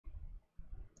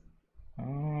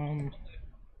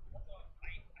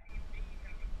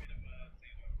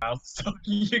So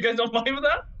you guys don't mind with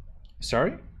that?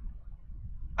 Sorry?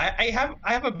 I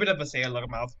have a bit of a sailor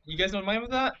mouth. You guys don't mind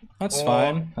with that? That's Or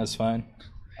fine. That's fine.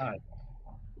 alright,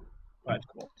 alright,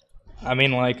 cool. I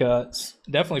mean, like, it's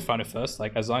definitely fun at first.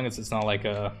 Like, as long as it's not like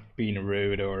being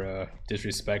rude or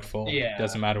disrespectful. Yeah,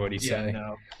 Doesn't matter what you yeah, say.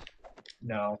 no,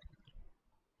 no.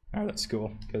 Alright, that's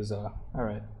cool. Cause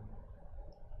alright.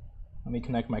 Let me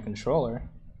connect my controller.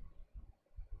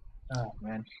 Oh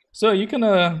man. So you can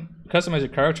customize your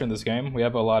character in this game. We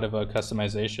have a lot of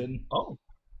customization. Oh.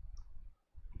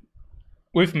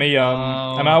 With me,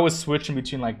 I'm Um. always switching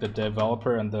between like the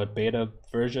developer and the beta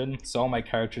version, so all my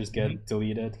characters get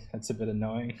deleted. That's a bit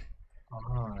annoying.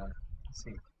 Let's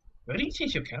see. Where do you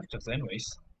change your characters, anyways?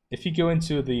 If you go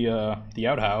into the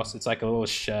outhouse, it's like a little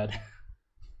shed.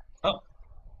 Oh.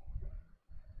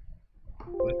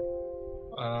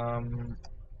 Um.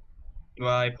 Do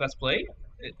I press play?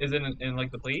 Is it in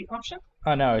like the play option?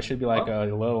 Oh no, it should be like Oh.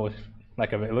 a little,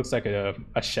 like it looks like a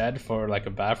shed for like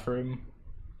a bathroom.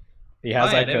 It Oh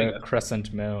has yeah, like there we a go.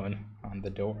 crescent moon on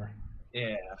the door.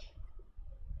 Yeah.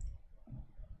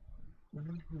 Let's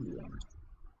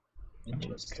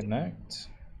Interesting. connect.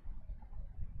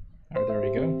 Oh, there we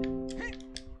go.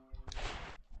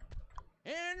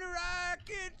 And the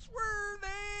rockets were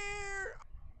there.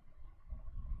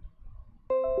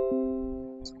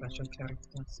 Special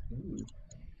characters. Ooh.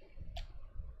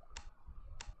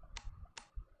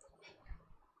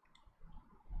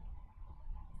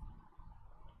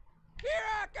 Here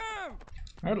I come.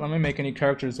 Alright, let me make a new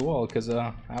character as well, because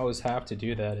I always have to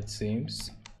do that, it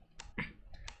seems.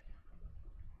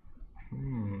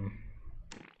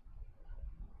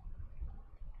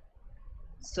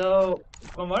 So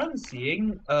from what I'm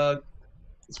seeing,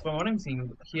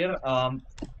 here,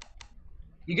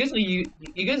 you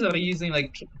guys are using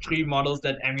like 3 models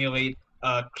that emulate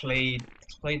clay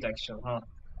texture, huh?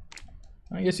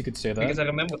 I guess you could say that. Because I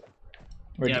remember,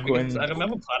 Or yeah, to go because in... I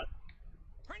remember.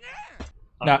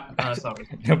 Nah, Sorry.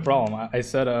 no problem. I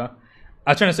said, I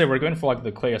was trying to say we're going for like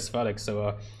the clay aesthetic,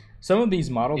 so some of these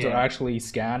models are Yeah. actually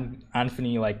scanned.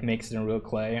 Anthony like makes it in real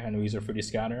clay and we use a 3D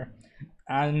scanner.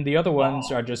 And the other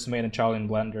ones are just made entirely in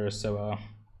Blender, so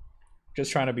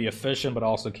just trying to be efficient but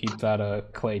also keep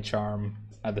that clay charm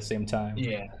at the same time.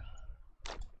 Yeah.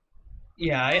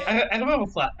 Yeah, I remember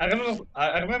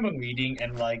I remember reading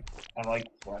and like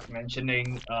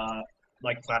mentioning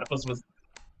like platypus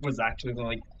was actually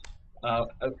like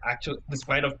actual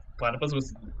despite of platypus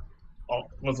was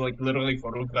like literally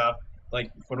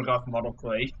photographed model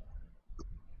clay.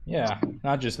 Yeah,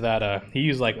 not just that. He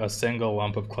used like a single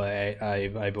lump of clay,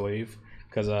 I believe,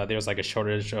 because there's like a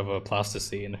shortage of a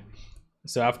plasticine.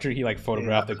 So after he like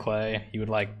photographed the clay, he would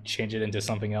like change it into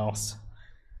something else.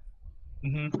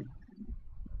 He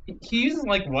uses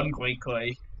like one gray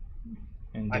clay,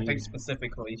 I think Indeed.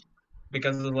 specifically,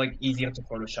 because it's like easier to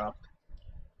Photoshop.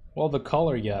 Well, the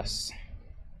color, yes.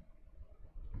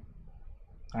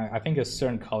 I think a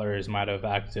certain colors might have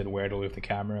acted weirdly with the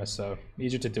camera, so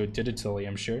easier to do it digitally,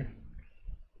 I'm sure.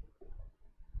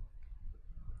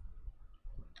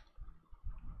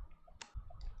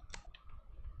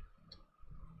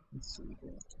 Let's see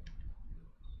here.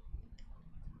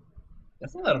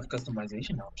 There's a lot of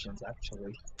customization options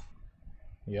actually.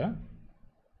 Yeah.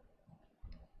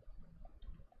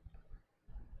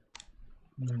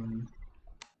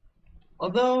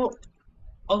 Although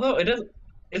it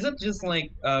is it just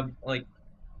like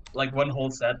one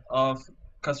whole set of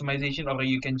customization, or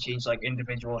you can change like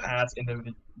individual hats,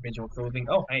 individual clothing.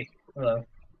 Oh, hey, hello.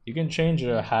 You can change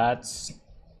hats,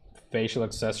 facial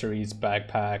accessories,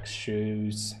 backpacks,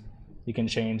 shoes. You can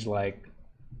change like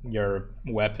your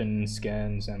weapon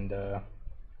skins and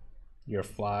your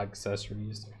flag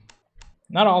accessories.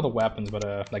 Not all the weapons,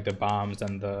 but like the bombs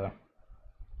and the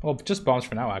well, just bombs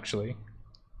for now actually.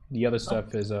 The other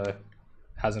stuff is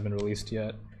hasn't been released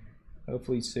yet.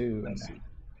 Hopefully soon. Let's see.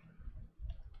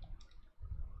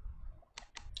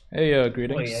 Hey,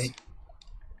 greetings.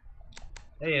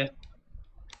 Oh, yeah.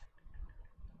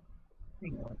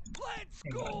 Hey, Let's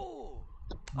go.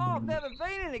 Oh, I've never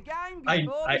been in a game I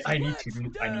before. I need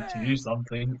to do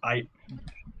something.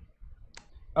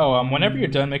 Oh, whenever you're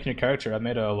done making your character, I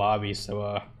made a lobby,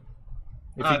 so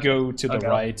if you go to the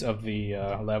right of the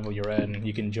level you're in,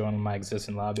 you can join my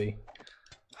existing lobby.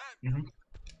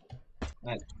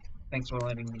 Thanks for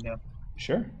letting me know.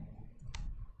 Sure.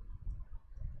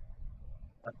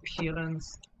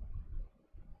 Appearance.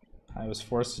 I was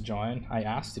forced to join. I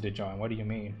asked you to join. What do you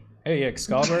mean? Hey,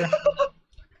 Excalibur.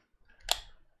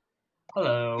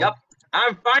 Hello. Yep,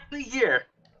 I'm finally here.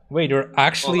 Wait, you're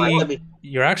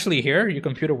actually here? Your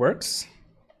computer works?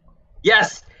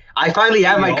 Yes, I finally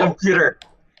have my computer.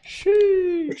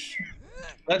 Sheesh.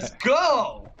 Let's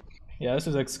go. Yeah, this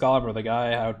is Excalibur, the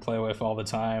guy I would play with all the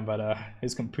time, but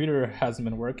his computer hasn't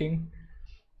been working.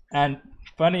 And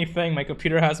funny thing, my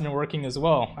computer hasn't been working as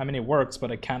well. I mean, it works,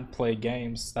 but I can't play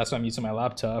games. That's why I'm using my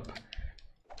laptop.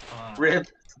 Rip.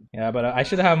 Yeah, but I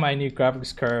should have my new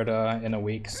graphics card in a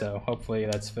week, so hopefully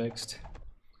that's fixed.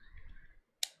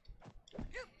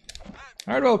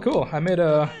 Alright, well, cool.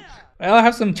 I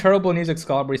have some terrible news,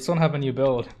 Excalibur. We still don't have a new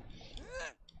build.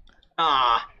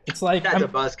 Ah, It's like that's a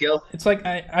buzzkill. It's like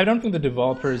I don't think the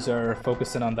developers are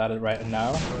focusing on that right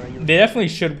now. They definitely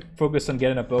should focus on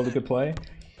getting a build we could play.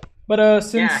 But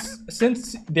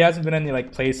since there hasn't been any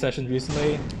like play sessions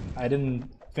recently, I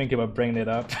didn't think about bringing it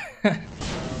up.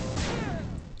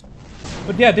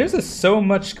 But yeah, there's just so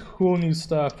much cool new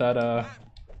stuff that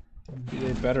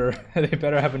they better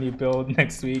have a new build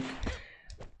next week,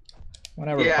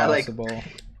 whenever possible.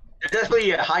 There's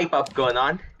definitely a hype up going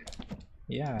on.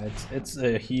 Yeah, it's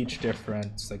a huge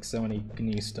difference. Like so many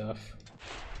new stuff.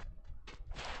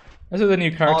 This is a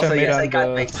new character Also, I made yes, on I got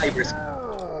the. my cyber.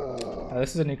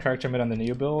 This is a new character I made on the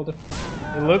new build.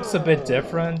 It looks a bit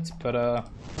different, but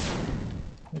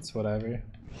it's whatever.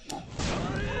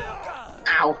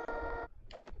 Ow.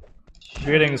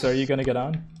 Greetings, are you gonna get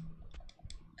on?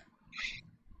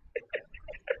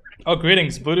 Oh,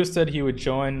 greetings. Voodoo said he would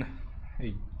join.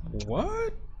 Hey,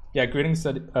 what? Yeah, greetings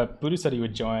said. Voodoo said he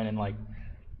would join in like.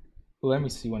 Let me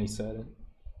see when he said it.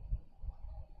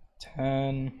 10.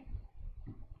 In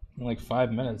like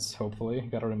 5 minutes, hopefully.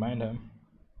 Gotta remind him.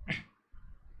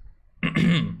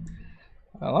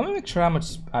 Let me make sure how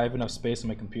much I have enough space on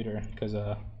my computer, because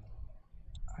I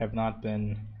have not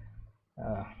been.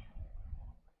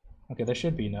 Okay, there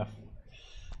should be enough.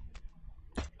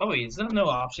 Oh wait, is there no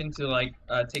option to like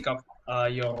take off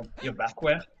your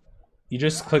backwear? You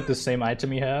just click the same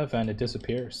item you have and it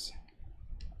disappears.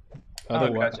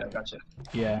 Oh, gotcha.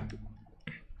 Yeah.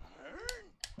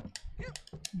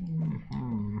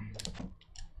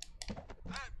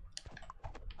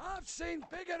 I've seen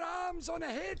bigger arms on a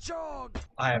hedgehog.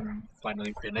 I am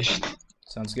finally finished.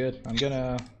 Sounds good. I'm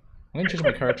gonna change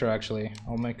my character actually.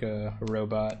 I'll make a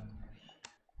robot.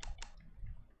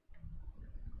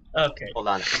 Okay. Hold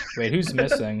on. Wait, who's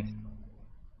missing?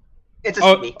 It's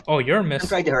a me. Oh, you're I'm missing.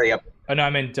 trying to hurry up. Oh no,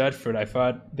 I'm in Dudford. I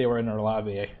thought they were in our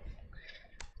lobby.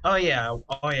 Oh yeah,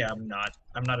 I'm not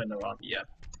in the lobby yet.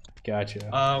 Gotcha.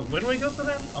 Where do I go for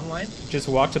that? Online? Just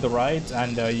walk to the right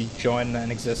and you join an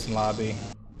existing lobby.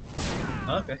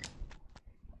 Okay.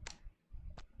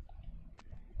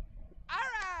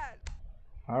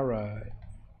 Alright.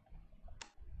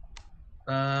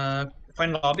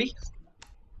 Find lobby?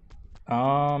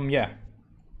 Yeah.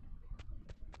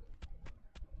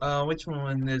 Which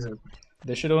one is it?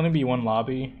 There should only be one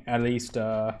lobby. At least,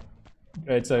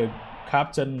 it's a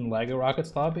Captain Lego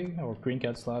Rockets lobby or Green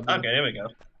Cat's lobby. Okay, there we go.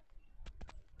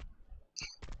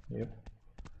 Yep.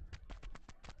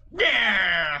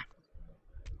 Yeah!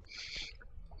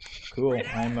 Cool.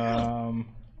 I'm I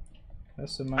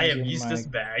have used this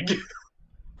bag.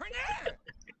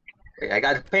 Wait, I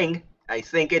got a ping. I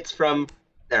think it's from.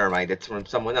 Never mind. It's from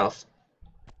someone else.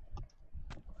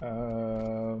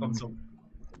 Alright,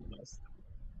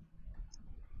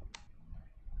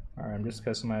 I'm just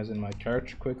customizing my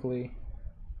character quickly.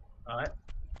 Alright.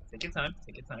 Take your time.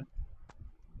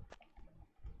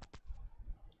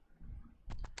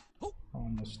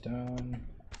 Almost done.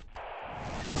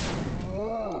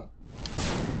 Oh,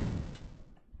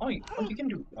 you can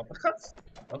do uppercuts?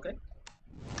 Okay.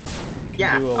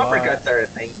 Yeah, do a lot. uppercuts are a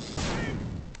thing.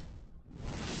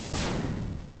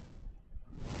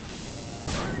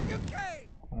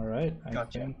 Alright, I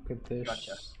Gotcha. think that this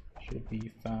should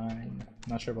be fine.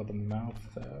 Not sure about the mouth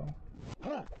though.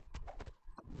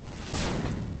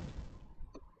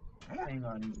 Hang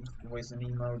on, voice and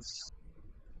emotes.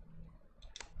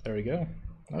 There we go.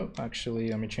 Oh, actually,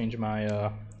 let me change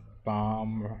my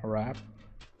bomb wrap.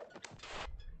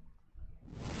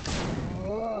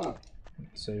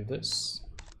 Save this.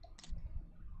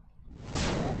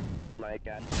 Like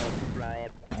and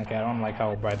subscribe. Okay, I don't like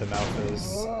how bright the mouth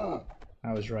is.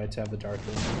 I was right to have the dark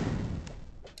one.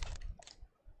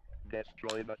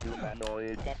 Destroy the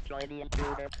humanoid. Destroy the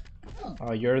intruder.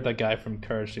 Oh, you're the guy from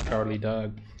Courage the Cowardly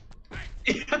Dog.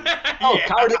 Oh,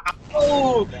 cowardly!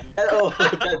 Oh,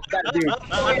 that dude.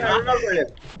 Oh yeah, I remember him.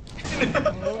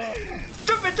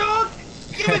 Stupid dog!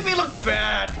 You make me look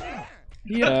bad!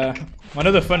 Yeah, one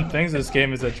of the fun things in this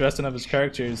game is that dressing up as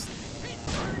characters.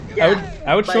 Yeah,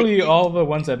 I would show like, you all the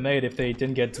ones I made if they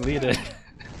didn't get deleted.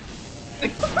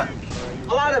 a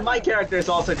lot of my characters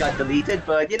also got deleted,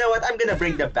 but you know what? I'm gonna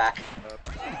bring them back.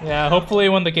 Yeah, hopefully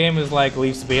when the game is like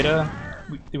leaves beta,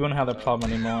 we won't have that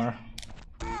problem anymore.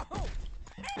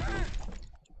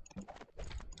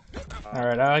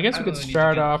 Alright, I guess we could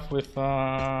start off with, Oh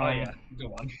yeah, go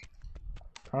on.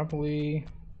 probably...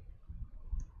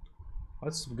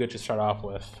 What's good to start off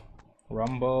with?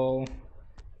 Rumble,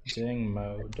 ding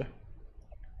mode.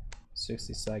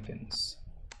 60 seconds.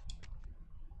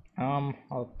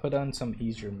 I'll put on some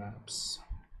easier maps.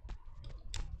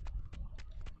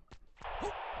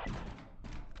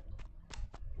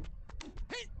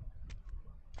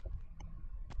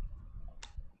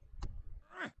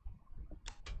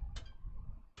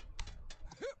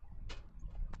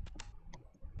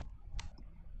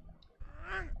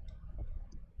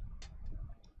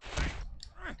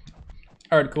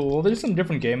 Alright, cool. Well, there's some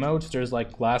different game modes. There's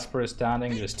like last person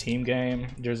standing, there's team game,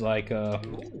 there's like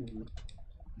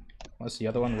what's the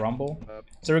other one? Rumble.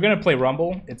 So we're gonna play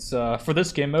Rumble. It's for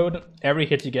this game mode, every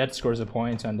hit you get scores a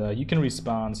point, and you can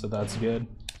respawn, so that's good.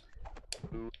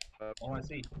 Oh, I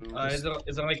see. Is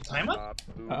there like a timer?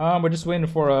 We're just waiting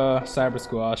for Cyber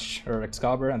Squash or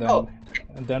Excalibur, and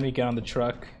then we get on the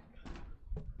truck.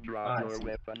 Drop your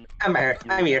weapon. I'm here.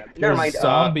 I'm here. Never mind. There's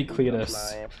Zombie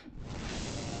Cletus.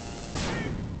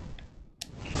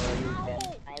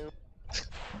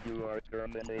 You are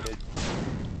terminated.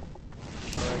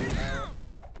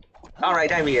 All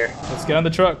right, I'm here. Let's get on the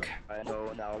truck. I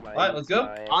know now. Alright, let's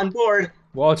go. On board.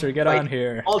 Walter, get Wait. on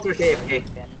here. Alter KFK.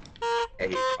 Hey,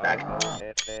 he's back.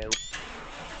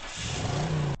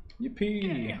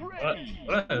 Yippee.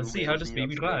 Let's see how this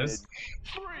baby drives.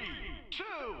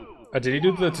 Did you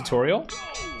do the tutorial?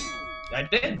 I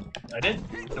did.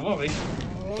 Don't worry.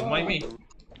 Don't mind me.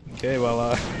 Okay,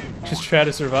 well, just try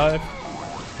to survive.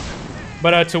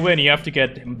 But to win, you have to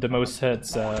get the most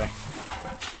hits.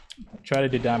 Try to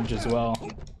do damage as well.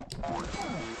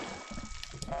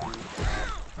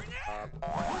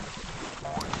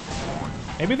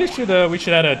 Maybe we should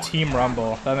add a team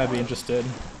rumble. That might be interesting.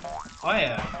 Oh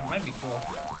yeah, it might be cool.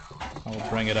 I'll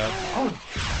bring it up. Oh,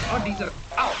 these are.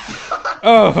 Ow!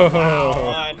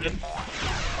 Oh! I'm dead.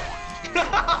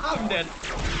 I'm dead.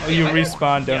 Oh, you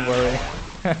respawn. Don't worry.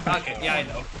 Okay, yeah, I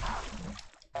know.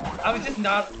 I was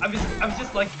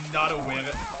just like not aware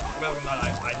whether or not I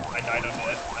died on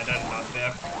there. I died not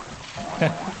there.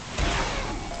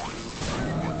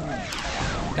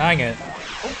 Dang it.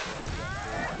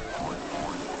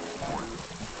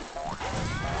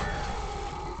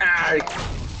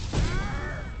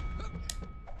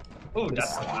 Oh,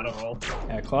 that's a lot of roll.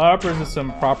 Yeah, Clodhoppers is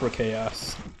some proper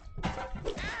chaos.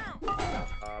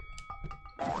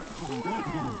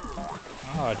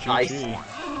 Ah, GG.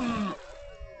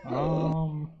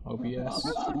 OBS.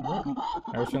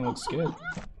 Everything looks good.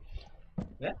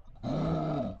 Yeah.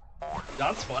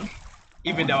 That's fun.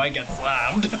 Even though I get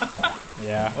slammed.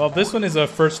 Yeah, well, this one is a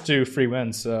first to 3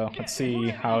 wins, so let's see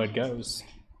how it goes.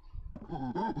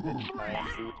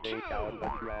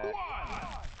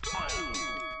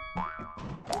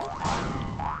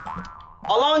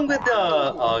 Along with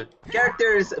the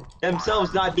characters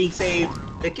themselves not being saved,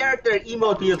 the character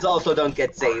emote fields also don't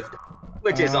get saved,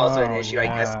 which is also an issue, I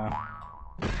guess.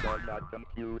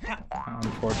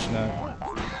 Unfortunate.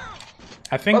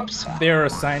 I think they're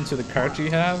assigned to the character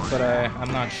you have, but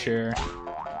I'm not sure.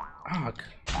 Oh,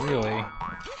 really?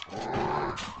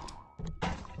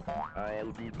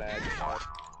 I'll be back.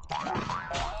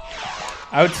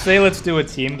 I would say let's do a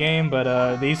team game,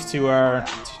 but these two are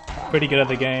pretty good at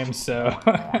the game, so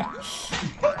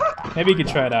maybe you could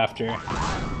try it after.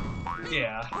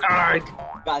 Yeah. Alright,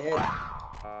 got hit.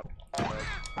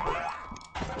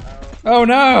 Oh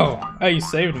no! Oh, you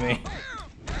saved me.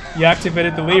 You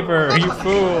activated the lever, you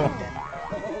fool!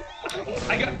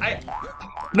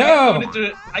 No!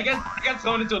 I got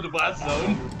thrown into the blast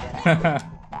zone.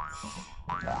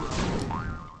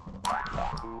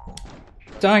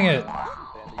 Dang it!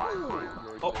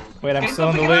 Oh, wait, I'm still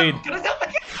in the lead.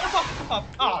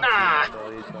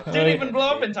 Didn't even blow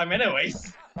up in time,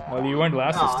 anyways. Well, you weren't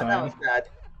last this That time. was bad.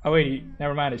 Oh wait,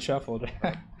 never mind, it shuffled.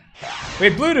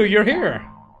 Wait, Bluetooth, you're here.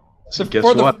 So guess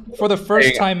what? For the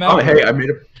first time Oh, ever. hey, I made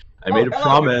a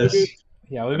promise.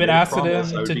 Yeah, we've been asking him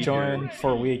promise I would to be join here.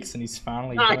 for weeks, and he's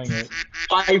finally doing it.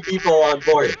 5 people on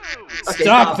board. Okay,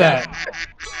 Stop that!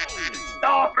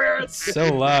 Stop it! It's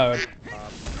so loud.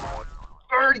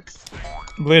 Hurts.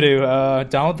 Bluetooth,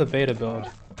 download the beta build.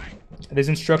 There's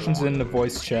instructions in the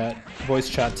voice chat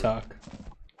talk.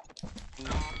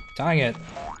 Dang it.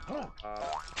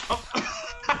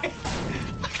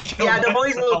 Yeah, the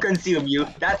voice will consume you.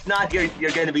 That's not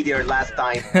you're gonna be there last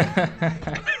time.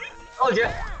 Oh,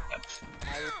 yeah.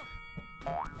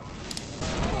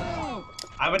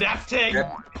 I'm adapting.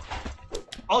 Yep.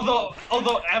 Although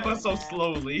ever so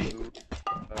slowly.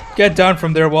 Get down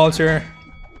from there, Walter.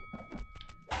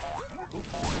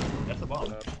 That's a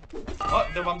bomb. Oh,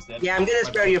 the bomb's dead. Yeah, I'm gonna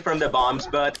spare you from the bombs,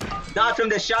 but not from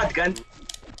the shotgun.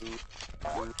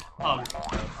 I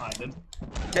did.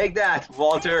 Take that,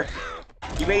 Walter.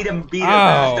 You made him beat a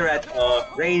faster at close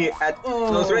range.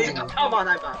 Oh, come on,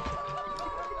 I'm out.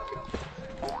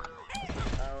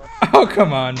 Oh,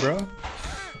 come on, bro.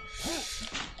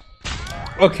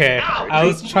 Okay, I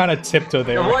was trying to tiptoe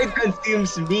The there. void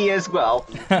consumes me as well.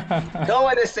 No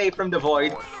one is safe from the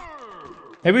void.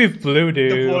 Maybe blue The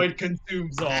dude. void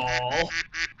consumes all.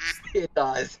 It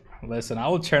does. Listen, I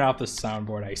will turn off the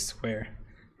soundboard, I swear.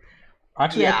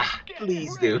 Actually, Yeah,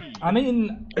 please do. I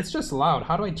mean, it's just loud.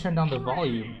 How do I turn down the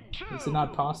volume? Is it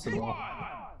not possible?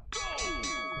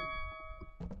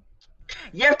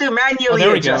 You have to Oh, manually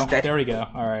there we go. adjust it. There we go.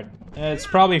 Alright. It's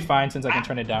probably fine since I can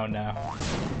turn it down now.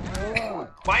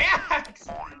 My axe!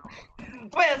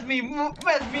 Where's me?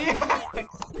 Where's me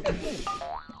axe?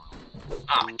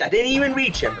 Ah, that didn't even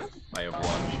reach him. I have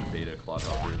watched beta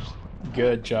Clodhoppers.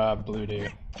 Good job, Blue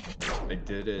Dude. I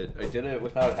did it. I did it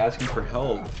without asking for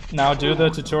help. Now do the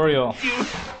tutorial.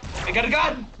 I got a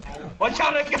gun! Watch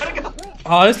out, I got a gun!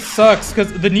 Oh, this sucks,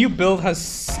 because the new build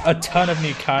has a ton of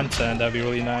new content. That'd be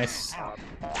really nice.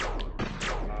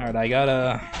 Alright, I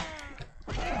gotta...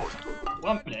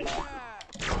 1 minute.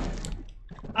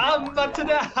 I'm about to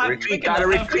die. Retreat, gotta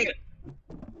retreat.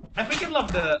 I freaking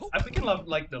love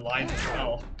like the lines as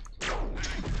well.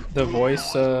 The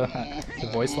voice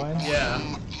lines? Yeah.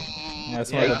 Yeah,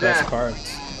 that's one of the best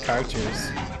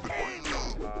characters.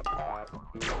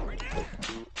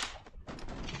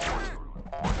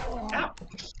 Ow.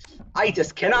 I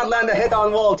just cannot land a hit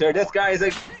on Walter. This guy is a...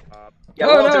 Yeah,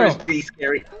 Oh, Walter no. is pretty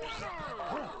scary.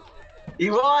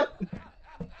 You won?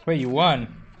 Wait, you won?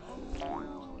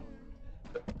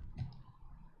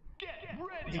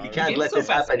 You can't It's let so this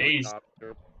happen. fast-paced.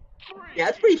 Yeah,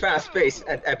 it's pretty fast-paced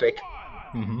and epic.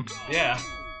 Mm-hmm. Yeah.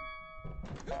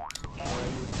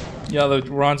 Yeah, the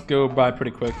runs go by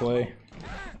pretty quickly.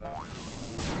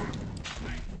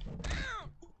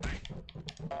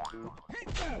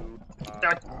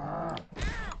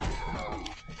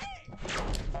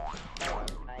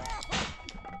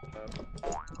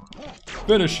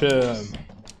 Finish him.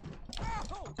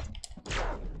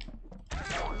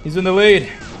 He's in the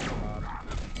lead.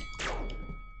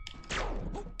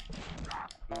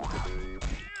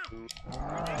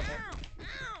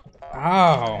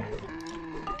 Ow.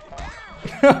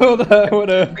 what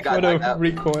a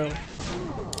recoil.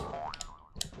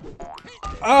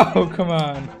 Oh, come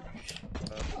on.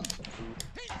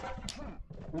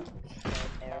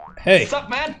 Hey, What's up,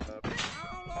 man?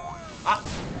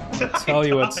 tell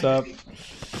you what's up.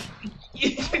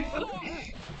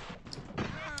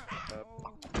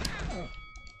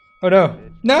 Oh no.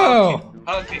 No!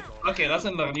 Okay,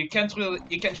 lesson learned. You can't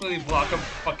really block a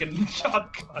fucking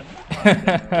shotgun.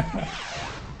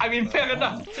 I mean, fair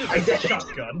enough. I did it.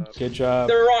 Shotgun. Good job.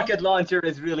 The rocket launcher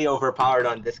is really overpowered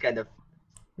on this kind of...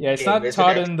 Yeah, it's game, not isn't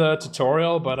taught it? in the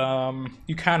tutorial, but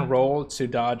you can roll to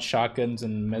dodge shotguns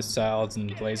and missiles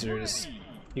and lasers.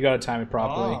 You gotta time it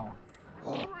properly.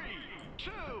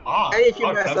 Ah, And if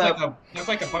you mess that's up- that's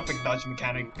like a perfect dodge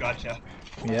mechanic. Gotcha.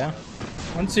 Yeah.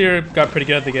 Once you got pretty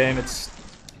good at the game, it's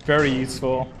very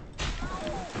useful.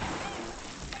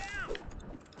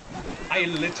 I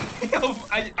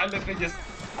literally just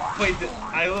played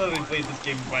this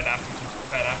game right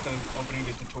after opening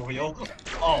the tutorial.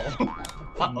 Oh.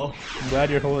 Uh-oh. I'm glad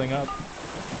you're holding up.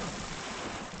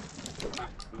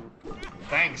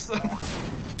 Thanks.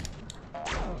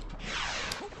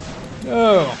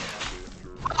 Oh!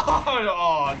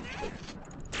 Oh,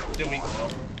 there we go.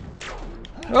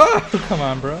 Oh, come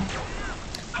on, bro.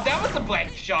 That was a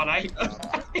blank shot. I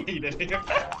hated it.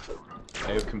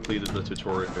 I have completed the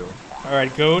tutorial.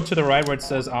 Alright, go to the right where it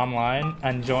says online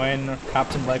and join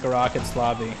Captain Lego Rocket's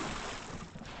lobby.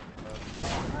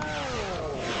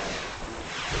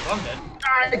 I'm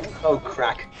dead. Oh,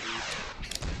 crack.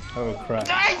 Oh crap.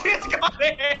 I just got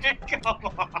it! Come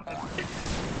on!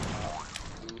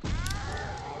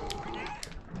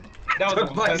 That was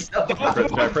Took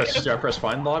myself. Should I press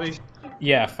find lobby?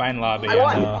 Yeah, find lobby I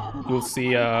won. and you'll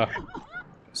see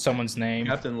someone's name.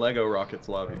 Captain Lego Rockets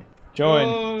lobby. Join.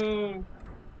 Oh.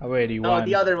 Oh wait, he No, won.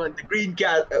 the other one, the green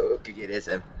cat. Oh, okay, it is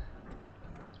him.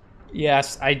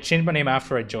 Yes, I changed my name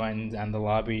after I joined and the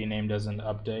lobby name doesn't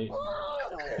update.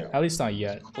 At least not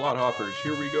yet. Clodhoppers,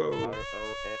 here we go.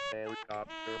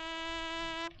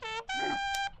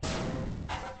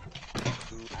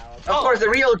 Of course, the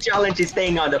real challenge is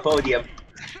staying on the podium.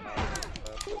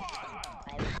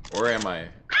 Or am I?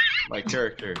 My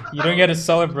character. You don't get to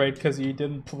celebrate because you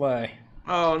didn't play.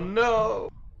 Oh no!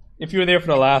 if you were there for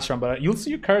the last round, but you'll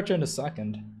see your character in a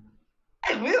second.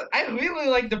 I really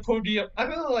like the podium. I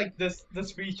really like this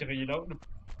feature.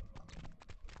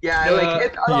 Yeah, The- like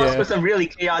it allows Yeah. for some really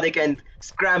chaotic and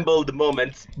scrambled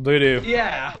moments. Voodoo,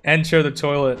 Yeah. enter the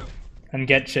toilet and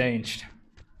get changed.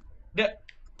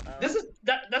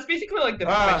 That's basically like the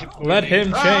friendship Let clothing.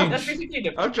 him That's change. basically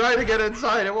the. I'm trying to get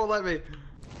inside. It won't let me.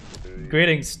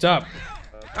 Greetings, stop.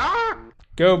 Ah!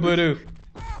 Go, Voodoo.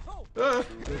 Ah!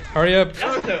 Hurry up.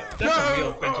 That's a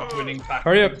real friendship winning factor.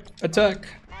 Hurry up. Attack.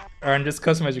 And just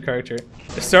customize your character.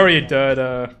 Sorry you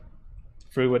died,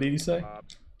 Fruit, what did you say?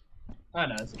 Oh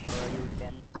no. It's,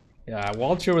 Yeah,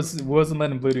 Walter wasn't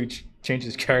letting Voodoo change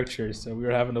his character, so we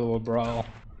were having a little brawl.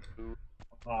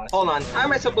 Hold on, how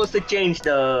am I supposed to change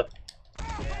the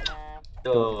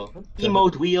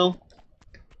emote wheel?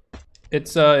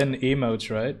 It's in emotes,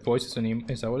 right? Voices and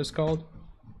is that what it's called?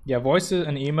 Yeah, voices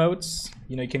and emotes.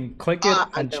 You know, you can click it I'm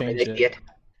and dumb change and it. idiot.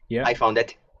 Yeah. I found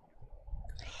it.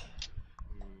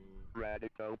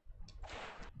 Radical.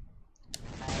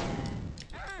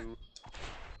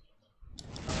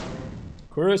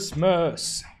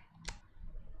 Christmas.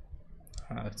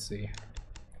 Let's see.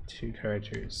 2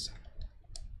 characters.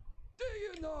 Do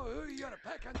you know who you're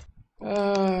picking?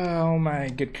 Oh, my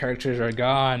good characters are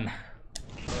gone.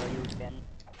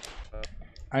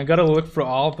 I gotta look for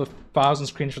all the 1,000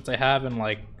 screenshots I have and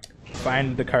like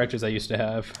find the characters I used to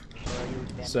have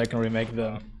so I can remake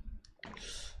them.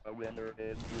 A winner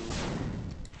is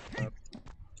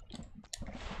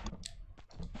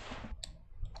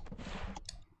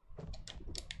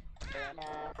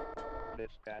this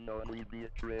can only be a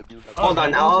tribute. Hold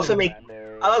on, I'll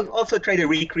I'll also try to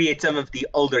recreate some of the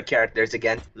older characters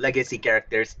again, legacy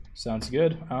characters. Sounds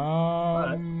good.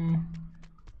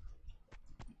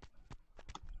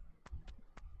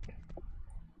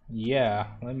 Yeah,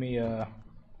 let me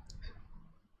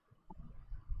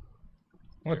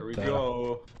what Here we the?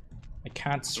 go. I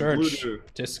can't search Blue.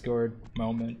 Discord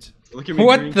moment. Look at me.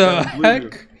 What green the cat, blue.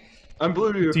 heck? I'm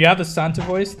blue. Do you have the Santa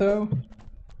voice though?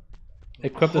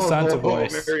 Equip the Santa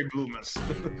voice. Merry Bloomus.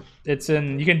 It's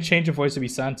in. You can change your voice to be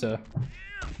Santa.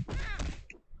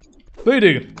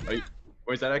 Voodoo. Wait,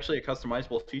 is that actually a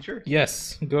customizable feature?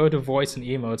 Yes. Go to voice and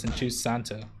emotes and choose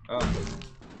Santa.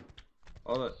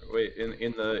 Wait,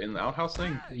 in the outhouse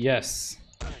thing? Yes.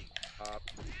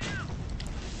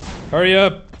 Hurry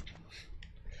up.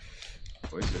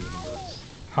 Voice and emotes.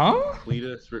 Huh?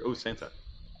 Cletus. Oh, Santa.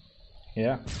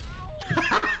 Yeah.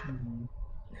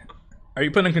 Are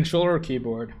you putting a controller or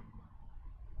keyboard?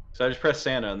 So I just press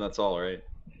Santa and that's all, right?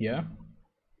 Yeah.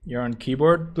 You're on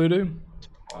keyboard, Voodoo?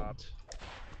 Um,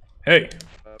 Hey.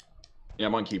 Yeah,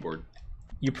 I'm on keyboard.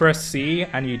 You press C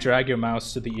and you drag your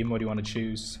mouse to the emote you want to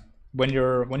choose when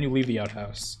you leave the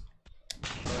outhouse.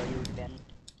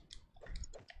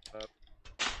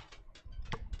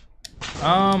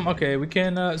 Okay, we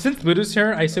can since Voodoo's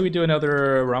here, I say we do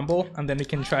another rumble and then we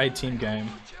can try a team game.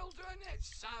 Children,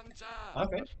 it's Santa.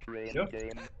 Okay. Strange Sure.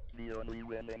 game. The only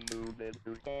winning move is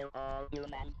to kill all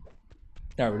humans.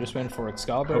 Yeah, we're just waiting for I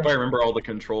Excalibur. hope I remember all the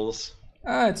controls.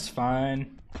 It's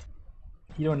fine.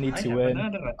 You don't need I to have win.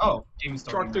 another. Oh, game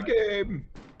Start starting. the game!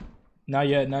 Not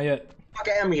yet, not yet.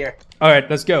 Okay, I'm here. Alright,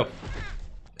 let's go.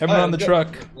 Everyone Alright, on the let's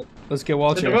truck. Let's get To the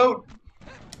Walter. boat.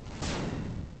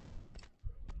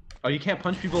 Oh, you can't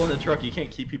punch people in the truck. You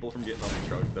can't keep people from getting on the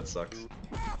truck. That sucks.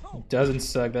 Doesn't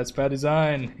suck, that's bad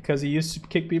design. Because he used to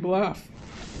kick people off.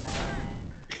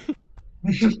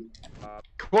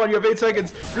 Come on, you have 8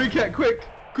 seconds. Green cat, quick!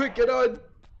 Quick, get on!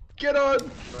 Get on!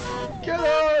 Get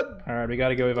on! Alright, we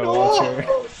gotta go without Walter.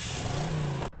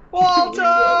 Walter!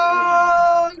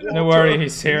 No worry,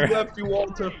 he's here. You left you,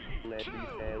 Walter. Let me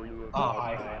tell you Oh, about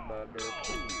hi. hamburger.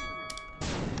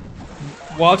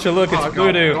 Walter, look, it's Oh, God, I don't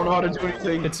Voodoo. know how to do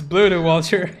anything. It's Voodoo,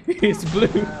 Walter. It's blue.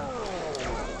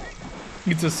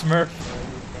 It's a Smurf.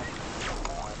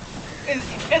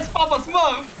 It's Papa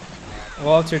Smurf.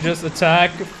 Walter, just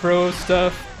attack, throw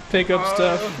stuff, pick up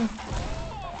stuff.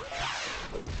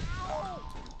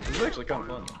 This is actually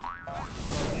kind of fun.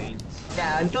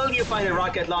 Yeah, until you find a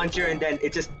rocket launcher and then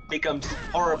it just becomes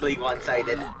horribly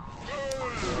one-sided.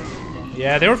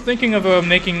 Yeah, they were thinking of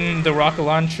making the rocket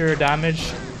launcher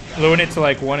damage, lowering it to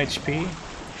like 1 HP.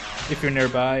 If you're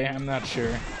nearby, I'm not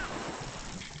sure.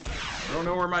 I don't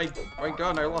know where my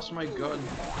gun. I lost my gun.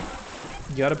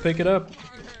 You gotta pick it up.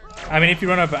 I mean, if you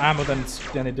run out of ammo,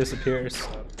 then it disappears.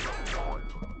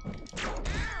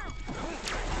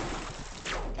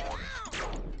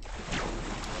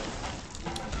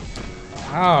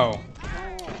 Ow.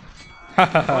 Oh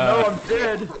no, I'm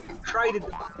dead. Try to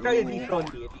dethrone me if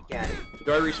you can.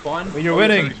 Do I respawn? Well, you're Oh,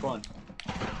 yes, I winning. respawn.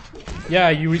 Yeah,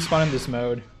 you respawn in this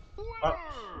mode.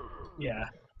 Yeah.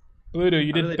 Bluto,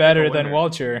 you How do they did pick better a than winner?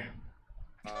 Walter.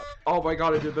 Oh my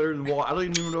god, I did better than Walt. I don't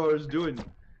even know what I was doing.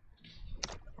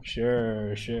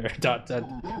 Sure, sure. Dot dot.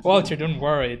 Walter, don't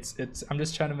worry. It's. I'm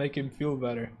just trying to make him feel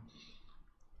better.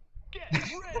 Get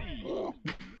ready.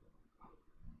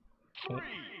 3,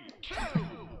 2,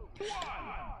 1,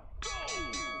 go.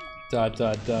 Dot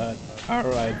dot dot. All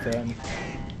right then.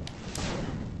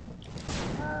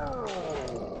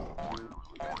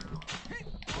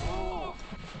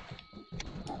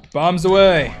 Bombs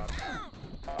away.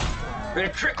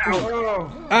 Retreat.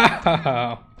 Oh.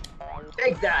 Ow.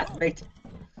 Take that, mate.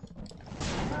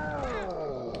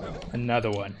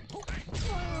 Another one.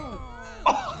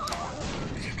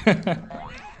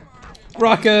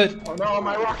 Rocket. Oh no,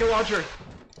 my rocket launcher.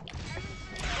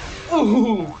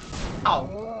 Ooh!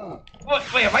 Ow!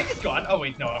 Wait, have I just gone? Oh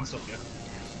wait, no, I'm still here.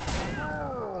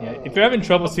 Yeah, if you're having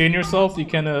trouble seeing yourself, you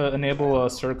can enable a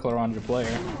circle around your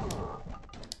player.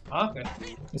 Okay.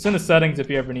 It's in the settings if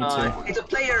you ever need to. It's a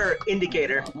player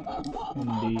indicator.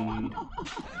 Indeed.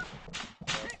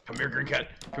 Come here, green cat.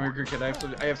 Come here, green cat.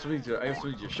 I have something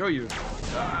to show you.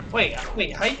 Wait,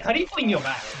 how do you fling your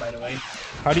backs, by the way?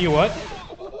 How do you what?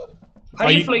 How Are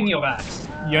do you you- fling your backs?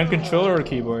 You on controller or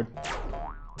keyboard?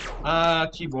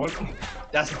 Keyboard.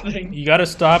 That's the thing. You gotta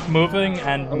stop moving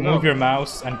and Oh, no. move your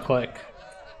mouse and click.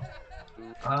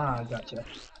 Ah, gotcha.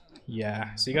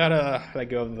 Yeah, so you gotta let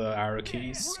go of the arrow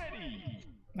keys.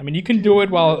 I mean, you can do it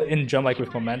while in jump like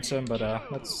with momentum, but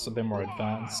that's a bit more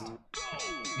advanced.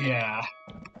 Yeah.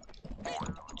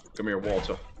 Come here,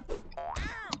 Walter.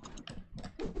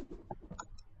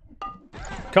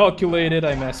 Calculated,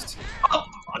 I missed. Oh,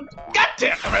 God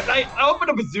damn it! I opened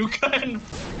a bazooka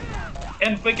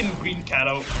and freaking green cat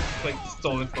out, like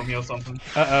stole it from me or something.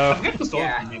 I Uh-oh. forget who stole it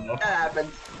Yeah, from me though. that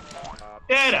happens.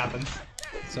 Yeah, it happens.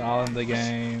 It's all in the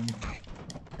game.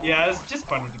 Yeah, it's just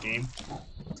part of the game.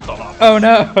 It's Clodhoppers. Oh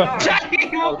no!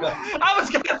 Oh, God. I was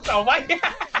gonna throw my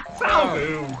ass. Oh,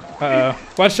 boom. Uh-oh.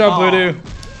 Watch out, Oh. Bluto.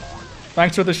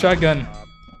 Thanks for the shotgun.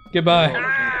 Goodbye.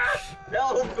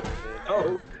 No.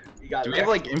 No. You got Do it. we have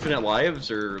like infinite lives,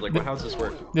 or like how does this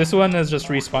work? This one is just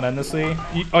respawn endlessly.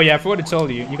 Oh yeah, I forgot to tell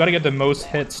you. You gotta get the most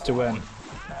hits to win.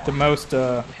 The most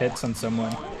hits on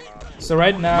someone. So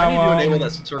right I now, need to enable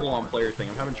that circle on player thing.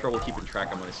 I'm having trouble keeping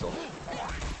track of myself.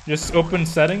 just open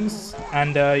settings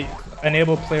and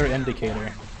enable player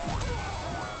indicator.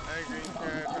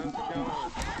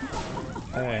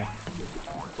 Hey.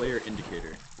 Player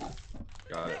indicator.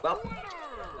 Got it.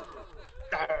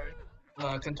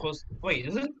 Well, Controls. Wait,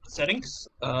 is it settings?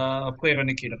 Player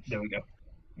indicator. There we go.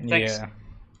 Thanks.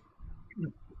 Yeah.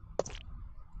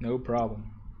 No problem.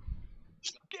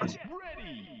 Get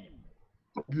ready.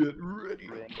 Get ready.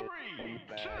 3,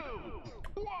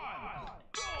 2, 1,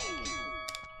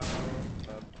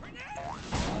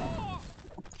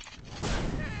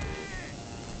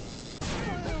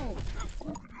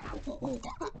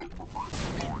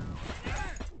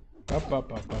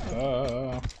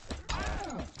 Ba-ba-ba-ba-ba.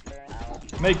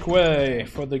 Make way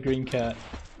for the green cat.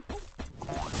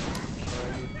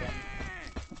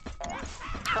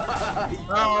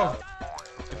 Oh!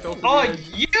 I fell to the Oh, edge.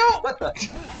 you! what the?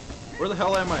 Where the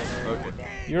hell am I? Okay.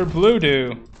 You're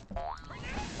Bluto.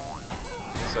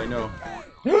 Yes, I know.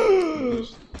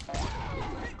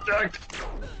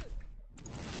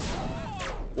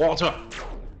 Walter!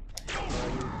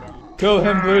 Kill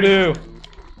him, Bluto.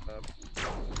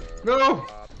 No!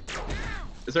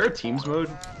 Is there a teams mode?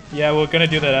 Yeah, we're gonna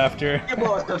do that after. Your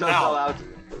balls does not fall out.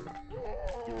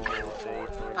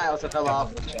 I also fell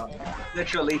off.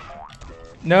 Literally.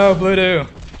 No, Bluto.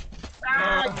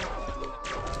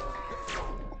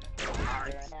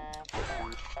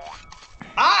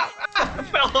 Ah! I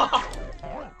fell off!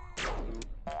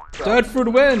 Deadford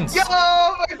wins. Yo!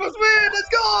 My first win! Let's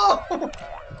go!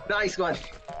 Nice one.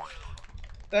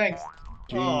 Thanks.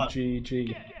 Oh,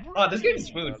 G. oh, this game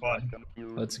is really fun.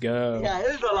 Let's go. Yeah,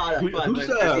 this is a lot of fun. Who's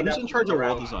but who's in charge of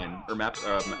world design or map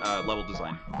level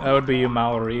design? That would be you,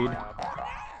 Mal Reed.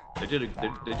 They do a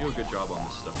good job on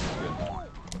this stuff.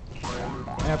 It's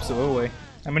good. Absolutely.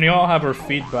 I mean, you all have our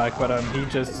feedback, but he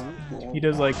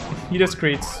just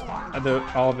creates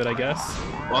all of it, I guess.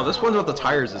 Wow, this one with the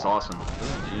tires is awesome. This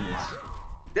is genius.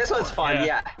 This one's fun, Yeah.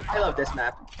 yeah. I love this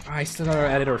map. I still gotta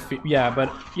edit our feed. Yeah,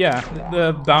 but yeah,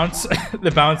 the bounce, the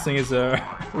bouncing is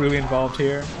really involved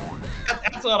here.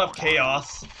 That's a lot of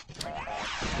chaos.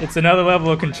 It's another level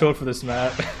of control for this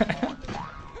map.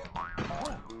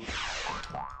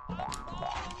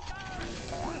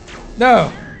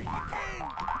 No.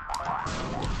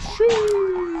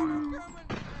 Shoo.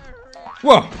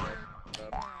 Whoa.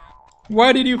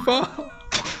 Why did you fall?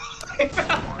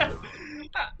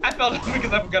 I fell down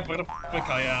because I forgot what the frick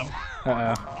I am.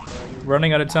 Uh-oh.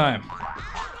 Running out of time.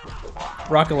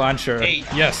 Rocket launcher. 8.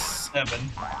 Yes. 7.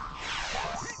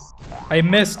 I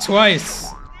missed twice.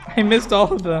 I missed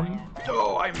all of them.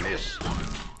 Oh, I missed.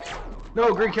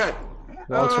 No, green cat.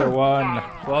 Walter won.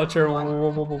 Walter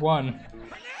won.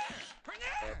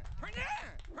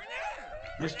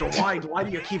 Mr. White, why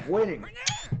do you keep winning?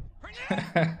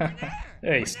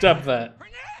 Hey, stop that.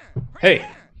 Hey.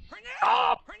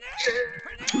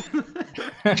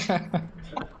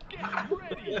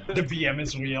 The VM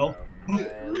is real.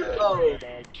 Oh,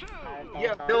 you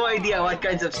have no idea what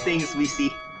kinds of stings we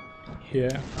see.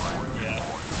 Yeah. Yeah.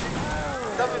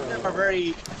 Some of them are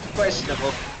very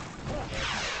questionable.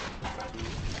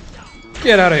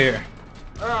 Get out of here.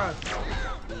 Ah,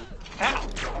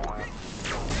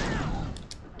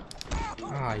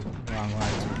 Ah, wrong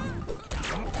light.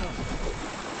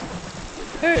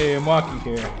 Hey, I'm walking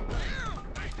here.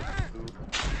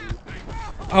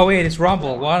 Oh wait, it's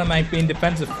Rumble. What am I being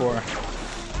defensive for?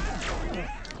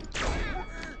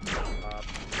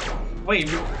 Wait,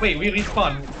 we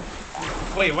respawn.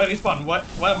 Wait, what respawn? What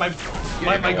am I?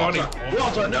 Why am I guarding?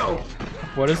 Walter, no!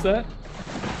 What is that?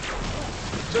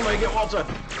 Somebody get Walter!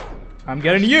 I'm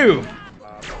getting you!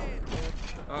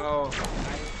 Oh.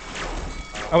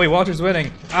 Oh wait, Walter's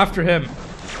winning. After him.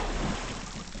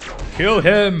 Kill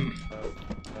him!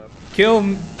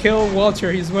 Kill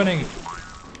Walter, he's winning.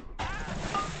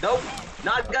 Nope,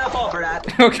 not gonna fall for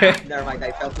that. Okay. Never mind,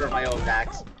 I fell for my own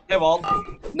axe. Hey, Walt.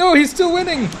 No, he's still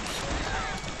winning!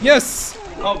 Yes!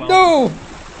 Oh well. No!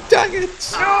 Dang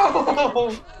it!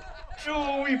 No!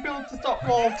 No, we failed to stop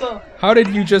Walter. How did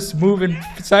you just move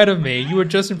inside of me? You were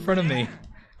just in front of me.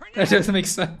 That doesn't make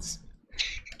sense.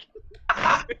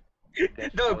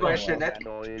 Don't question it.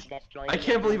 I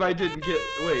can't believe I didn't get.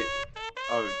 Wait.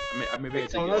 Oh, maybe I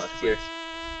take it Almost last here.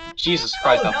 Jesus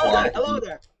Christ, I'm Hello there, flying. hello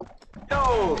there.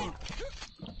 No!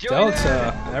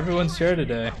 Delta, everyone's here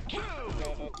today.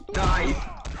 Nice.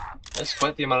 That's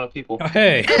quite the amount of people. Oh,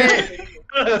 hey!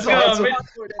 Let's go. awesome.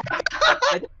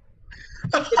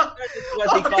 It's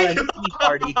what they call an tea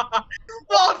party.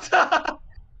 Walter!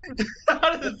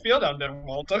 How does it feel down there,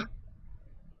 Walter?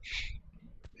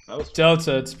 That was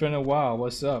Delta, it's been a while.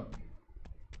 What's up?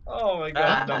 Oh my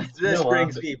god. This No,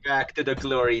 brings me back to the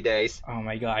glory days. Oh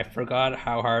my god, I forgot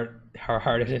how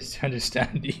hard it is to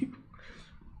understand you.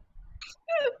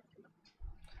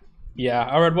 Yeah.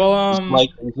 All right. Well, Mike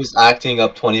who's acting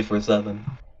up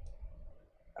 24/7.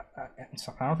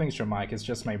 I don't think it's your mic. It's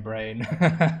just my brain.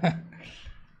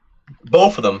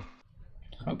 Both of them.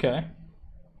 Okay.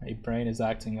 My brain is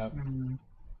acting up.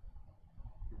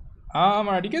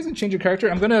 Alright, you guys can change your character.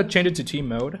 I'm gonna change it to team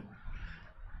mode.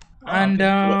 And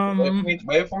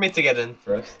Wait for me to get in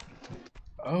first.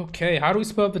 okay, how do we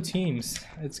split up the teams?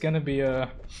 It's gonna be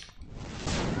a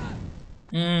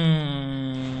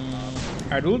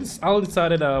alright, I'll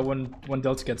decide it when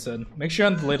Delta gets in. Make sure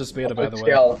on the latest beta, by the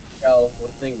way. Scout,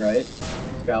 one thing, right?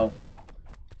 Scout.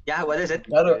 Yeah, what is it?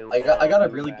 I got a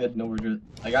really good Nova Drift.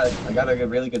 I got a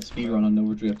really good speed run on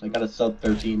Nova Drift. I got a sub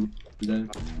 13 today.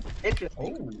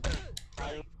 Interesting.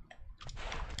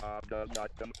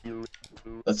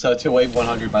 That's to wave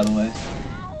 100, by the way.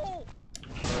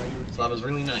 So that was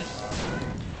really nice.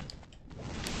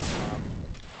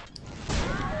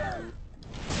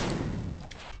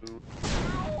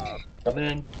 Coming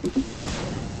in.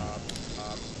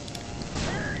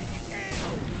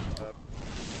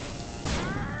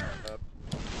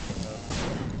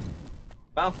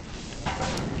 Well,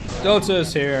 Delta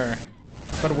is here.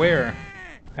 But where?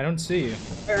 I don't see you.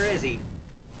 where is he?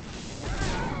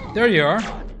 There you are.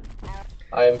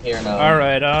 I am here now.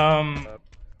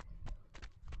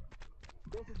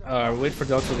 Alright, wait for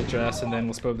Delta to dress and then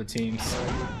we'll split the teams.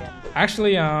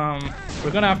 Actually,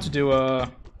 we're gonna have to do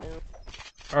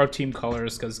our team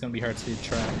colors because it's gonna be hard to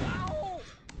track.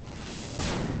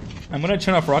 I'm gonna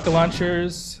turn off rocket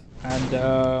launchers and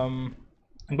I'm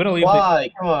gonna leave Why?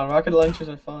 Come on, rocket launchers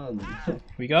are fun.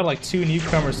 we got like 2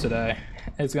 newcomers today.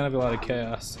 It's gonna be a lot of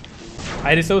chaos.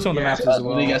 I just saw some of the maps as Let me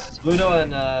well. guess, it's Bluto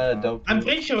and Dope. I'm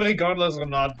pretty sure regardless or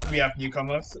not, we have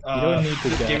newcomers. You don't need to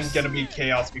this game is guess. gonna be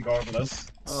chaos regardless.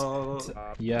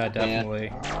 Yeah,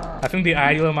 definitely. I think the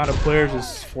ideal amount of players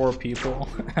is 4 people,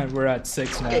 and we're at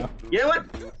 6 Okay, now. you know what?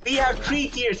 We have 3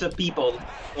 tiers of people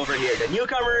over here. The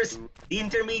newcomers, the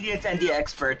intermediates, and the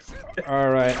experts.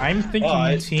 Alright, I'm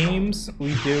thinking teams.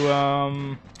 We do,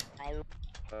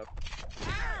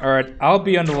 Alright, I'll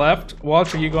be on the left.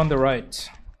 Walter, you go on the right.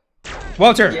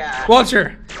 Walter! Yeah.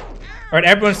 Walter! Alright,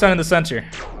 everyone stand in the center.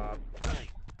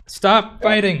 Stop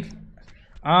fighting!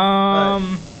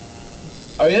 Oh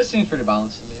yeah, this seems pretty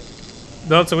balanced to me.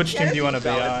 Delta, which team Yeah, do you want to be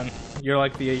solid. on? You're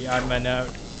like the odd man out.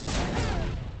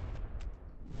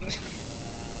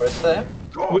 What's that?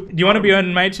 Do you want to be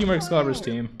on my team or Excalibur's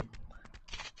team?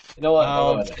 You know what?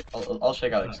 I'll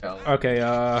check out Excalibur. Okay,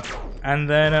 and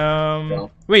then, Yeah.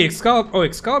 wait,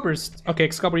 Excalibur's, okay,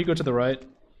 Excalibur, you go to the right.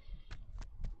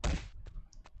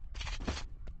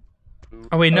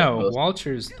 Oh, wait, no,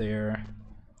 Walter's there.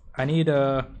 I need,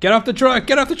 get off the truck,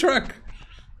 get off the truck!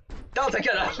 Don't take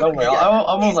it out. Don't worry,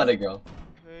 I won't let it go.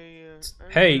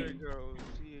 Hey. See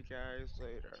you guys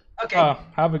later. Okay.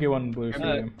 Have a good one, Blue, for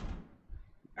you.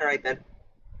 Alright then.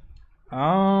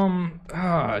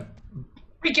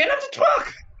 We get off the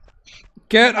truck!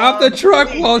 Get off the truck,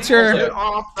 Walter! Get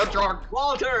off the truck!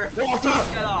 Walter! Walter!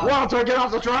 Get off! Walter, get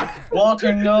off the truck!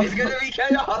 Walter, no. He's gonna be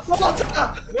chaos! Walter!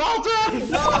 Walter!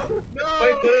 No! No!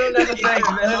 Wait, put it on the thing.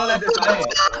 Put it on the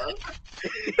thing.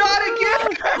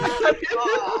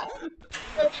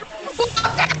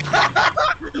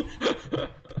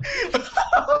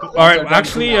 Alright,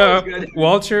 actually, That was good.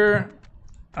 Walter,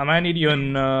 I might need you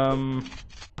in,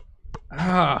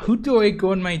 who do I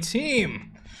go on my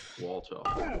team? Walter,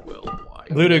 well, why?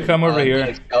 Ludo, come over here.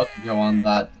 Excel can go on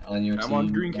that on your team. I'm on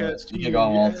Dreamcat's You team. can go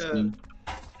on Walt's Yeah. team.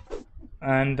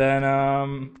 And then,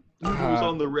 Who's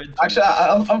on the red team? Actually,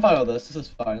 I'm fine with this. This is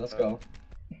fine. Let's go.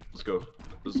 Let's go.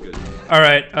 This is good.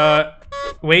 alright,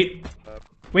 wait,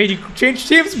 you changed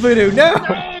teams, Voodoo, no!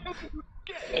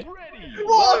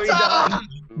 What have we done?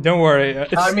 Don't worry,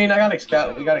 I mean, I got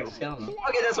Excalibur. We got Excalibur.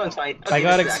 Okay, this one's fine. Okay, I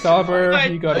got this is actually Excalibur,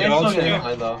 fine. you got You're still Walter. getting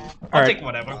behind though. I'll Alright, take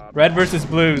whatever. red versus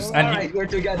blues, fine. and Alright, we're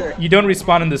together. you don't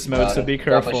respawn in this mode, Got so it. be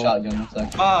Grab my careful. shotgun. 1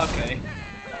 second. Oh, okay.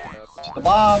 Just the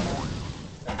bomb.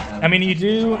 I mean, you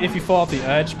do if you fall off the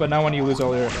edge, but not when you lose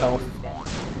all your health.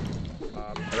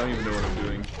 I don't even know what I'm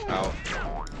doing. Ow.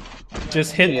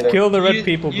 Just Me neither. kill the red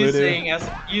people, You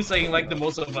Voodoo. saying like the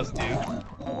most of us do.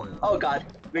 Oh god,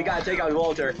 we gotta take out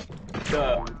Walter.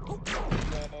 Duh.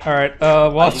 Alright,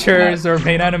 Walter is our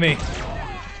main enemy.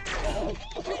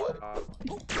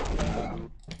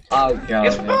 Oh god.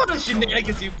 It's man. all the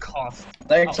shenanigans you cost.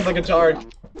 Thanks for the guitar.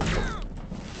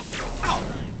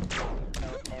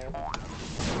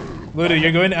 Voodoo,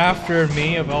 you're going after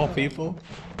me of all people?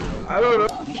 I don't know.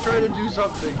 I'm trying to do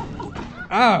something.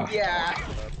 Ah! Yeah.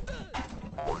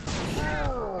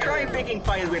 Try picking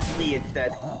fight with me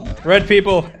instead. Red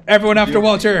people, everyone after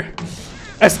Walter!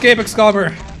 Escape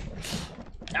Excalibur!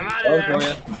 I'm out Oh, of there.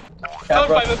 yeah. Don't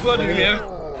fight with blood in here.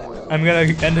 I'm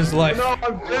gonna end his life. No,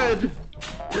 I'm dead.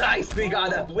 Nice, we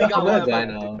got him. We I'm got gonna die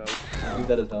him. now. I'm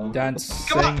dead as hell. Dancing.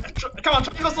 Come on, come on,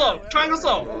 triangle slow, triangle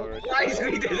slow. Nice,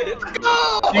 we did it. Dude,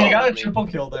 you got a triple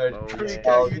kill there.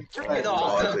 Oh, you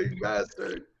awesome.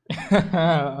 bastard.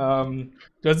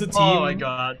 Does the team? Oh my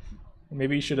god.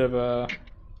 Maybe you should have.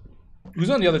 Who's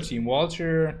on the other team?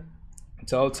 Walter,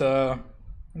 Delta.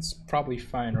 That's probably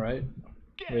fine, right?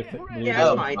 With Yeah,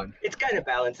 Oh, it's fine. fine. It's kind of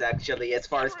balanced actually, as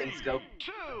far as things go.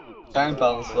 Time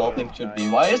balance is all things should be.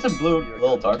 Why is the blue a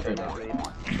little darker now?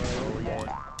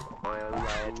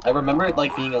 I remember it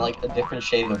like being like a different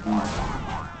shade of blue.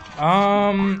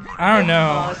 I don't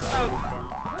know. So,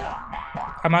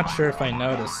 I'm not sure if I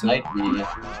noticed it. Might be.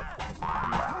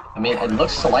 I mean, it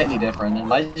looks slightly different. It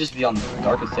might just be on the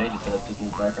darkest stages that it's just a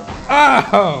little darker.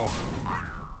 Oh!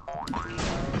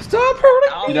 Stop hurting!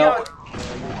 oh, You know,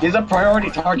 he's a priority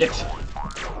target.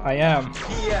 I am.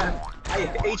 yeah.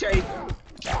 HA,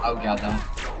 Oh god, no.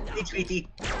 HVT.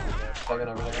 Fucking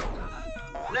over there.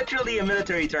 Literally a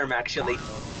military term, actually.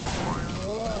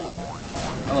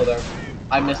 Hello there.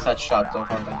 I missed that shot so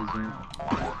hard.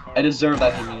 I deserve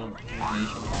that humiliation.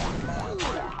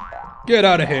 Get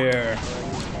out of here.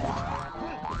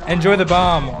 Enjoy the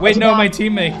bomb. Wait, no, my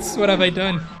teammates. What have I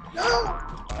done?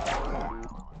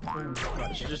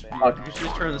 You should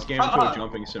just turn this game into a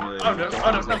jumping simulator. Oh no,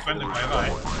 it's not friendly Wi-Fi.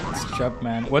 It's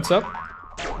Jumpman. What's up?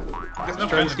 It's not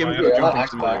Turn this game friendly into a Wi-Fi.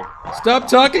 jumping simulator. Stop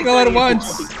talking all at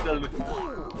once!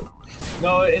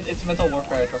 No, it's mental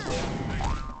warfare, trust me.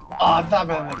 Oh, that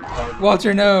man.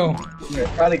 Walter, no! Here,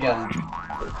 try it again.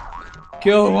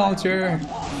 Kill Walter!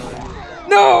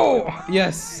 No!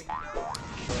 Yes!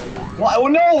 What? Oh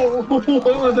no! What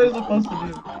was I supposed to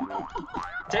do?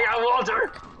 Take out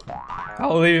Walter!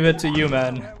 I'll leave it to you,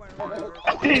 man.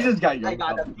 He just got you. I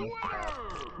got him.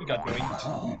 We got going.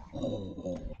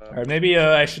 Or maybe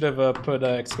I should have put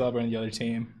Excalibur in the other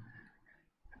team.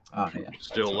 Oh yeah.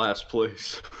 Still last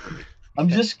place. I'm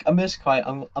just quiet.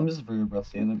 I'm just very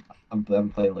rusty, and I'm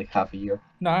playing like half a year.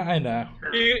 No, I know.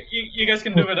 You guys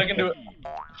can do it. I can do it.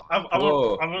 I'm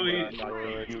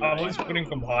really sprinting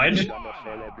from behind.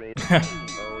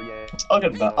 I'll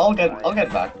get back. I'll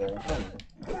get back there.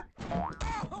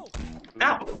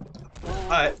 Ow.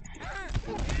 Alright.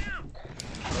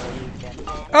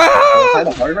 Ah! Kind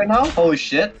of hard right now. Holy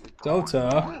shit!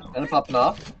 Delta. Gonna popping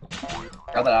off.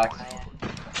 Grab that axe.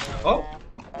 Oh,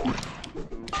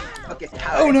 Okay,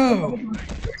 Oh no!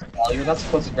 Well, you're not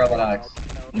supposed to grab that axe.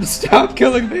 Stop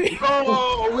killing me!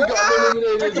 Oh, we got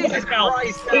eliminated. Jesus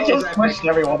Christ, They that just was pushed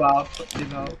everyone off, you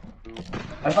know.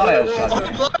 I thought I had a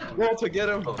shot. Walter, get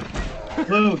him.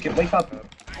 Blue, wake up.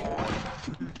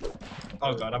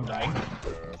 oh god, I'm dying.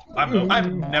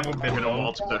 I've never been in a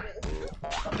Walter.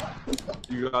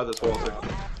 You got this, Walter.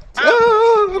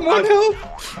 Ah, I'm on help!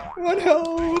 I'm on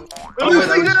help! Why did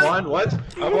I respawn? What?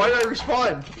 Why did I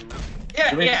respawn?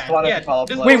 Yeah, We yeah, just wanted yeah. to follow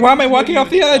This play. Wait, why am I is walking off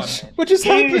the really edge? What just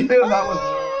happened?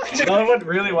 That went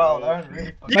really well. That went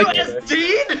really You fucking just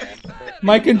good. did?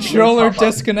 My controller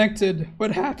disconnected.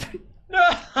 What happened? No,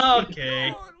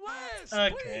 okay.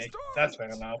 Okay, that's fair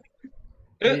enough.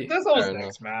 Hey, There's always fair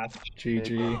next match.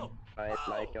 GG. Fight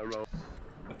like a rope.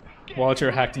 Walter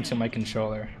hacked into my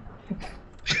controller.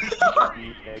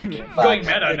 Going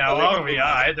meta now, are we?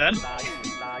 Alright then.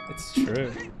 It's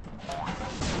true.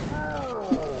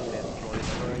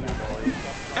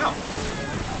 Ow.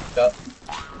 Yep.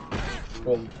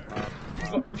 Cool.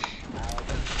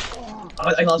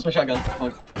 I lost my shotgun.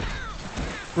 Fuck.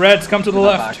 Reds, come to the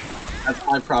Not left. back. That's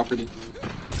my property.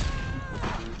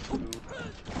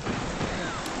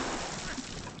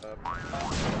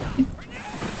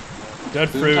 Dead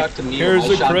Don't fruit. talk to me Here's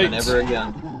with a my shotgun crate. ever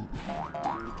again.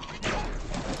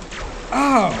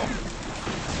 Ow!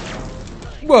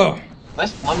 Whoa!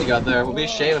 Nice bomb you got there. It would be a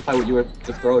shame if you were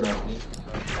to throw it at me.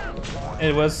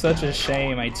 It was such a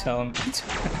shame, I tell him.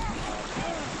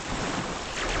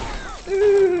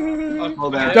 Oh,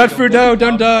 man. Dead fruit, no,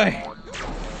 don't die.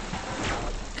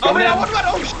 Oh man, what about?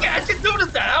 Oh shit! I didn't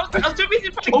notice that. I was too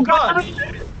busy fucking gone.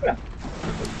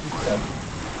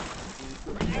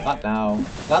 Not now.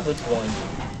 Not this one.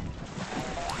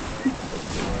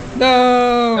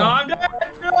 No, No! I'm dead.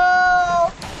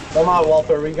 No. Come on,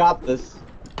 Walter. We got this.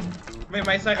 May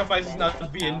my sacrifice is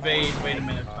not be in vain. Wait a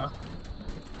minute, huh?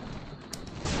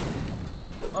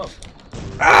 Oh.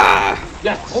 Ah!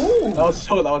 Yes. Ooh. That was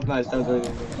nice. That was really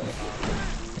nice.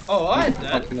 Oh, I had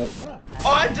that. Fucking up. Oh,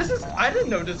 I didn't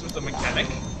know this was a mechanic.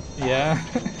 Yeah.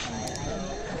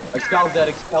 Expel dead.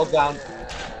 Expel down.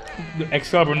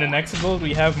 Excalibur in the next build,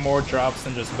 we have more drops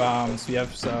than just bombs. We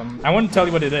have some. I wouldn't tell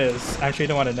you what it is. I actually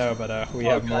don't want to know, but we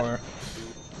have God. more.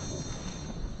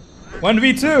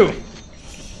 1v2!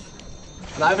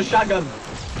 And I have a shotgun.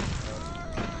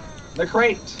 The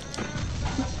crate.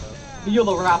 Feel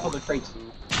the wrap of the crate.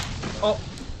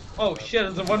 Oh shit!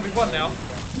 It's a 1v1 now.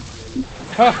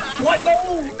 Huh. What?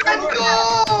 No! Let's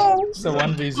go! It's a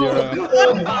 1v0.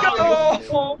 Let's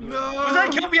go! Was that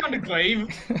kill me on the grave?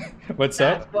 What's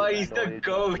up? That's why he's the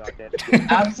GOAT.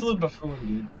 Absolute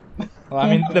buffoon, dude. Well, I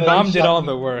mean, the bomb did all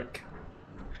the work.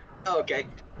 Okay.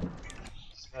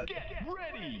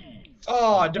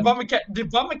 Oh, the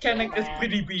bomb mechanic is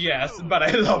pretty BS, but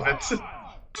I love it.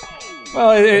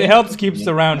 Well, it helps keeps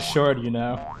the round short, you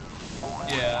know.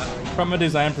 Yeah. From a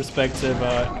design perspective,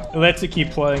 it lets you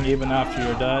keep playing even after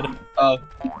you're dead. I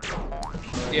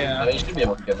Yeah. mean, you should be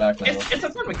able to get back now. It's a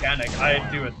fun mechanic, I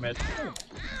do admit.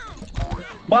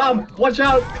 Bomb! Watch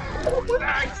out!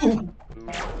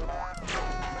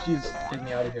 Jeez, get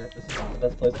me out of here. This is the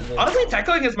best place to be. Honestly,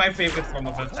 tackling is my favorite form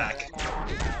of attack.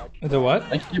 The what?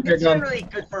 I keep your It's gun. generally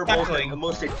good for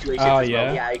most situations Oh, as yeah?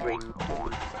 well. Yeah, I agree.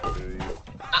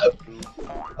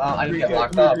 I didn't get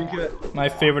locked up. My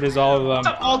favorite is all of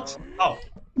them. Alt. Oh.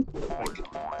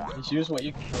 Just use what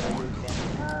you can.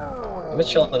 I'm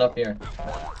just chilling up here.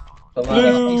 So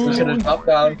Blue. I'm just gonna drop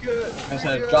down. I'm just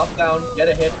gonna drop down, get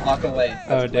a hit, walk away.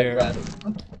 Oh, That's dear. Red.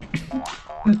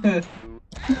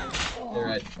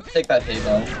 Alright, take that hay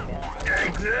ball.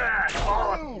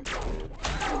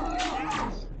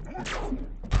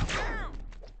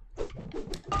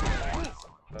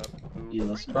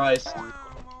 Jesus Christ.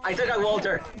 I took out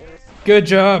Walter. Good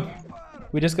job.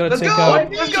 We just gotta take out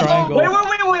Let's go! triangle. Wait.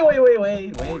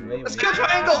 Let's kill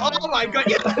triangle! Oh my god,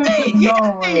 yes!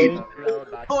 No way.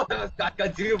 Oh, I was got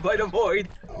consumed by the void.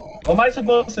 What am I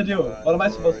supposed to do? What am I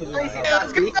supposed to do?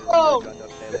 Let's go!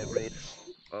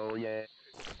 Oh yeah.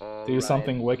 Do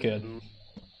something wicked.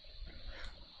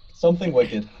 Something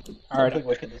wicked. Alright. Something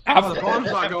wicked. Oh, the bomb's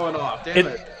not going off. Damn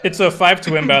it. It's a 5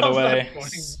 to win, by the way.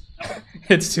 Bomb's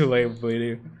It's too late,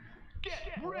 bleedy.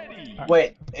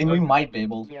 Wait, and we might be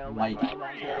able. Might.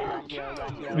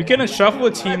 We can shuffle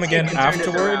a team again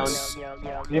afterwards.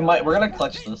 We might. We're gonna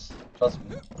clutch this. Trust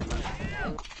me.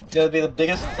 It's gonna be the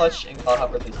biggest clutch in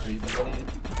Clodhoppers history. We're gonna need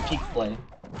peak play.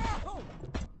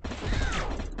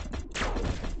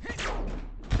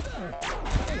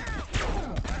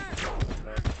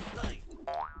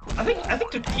 I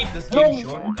think to keep this game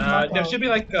short, there should be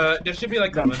like a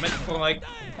limit for like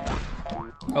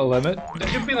A limit? there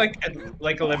should be like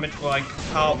a limit for like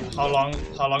how long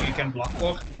you can block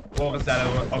for. Or is that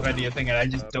already a thing and I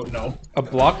just don't know? A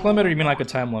block limit, or you mean like a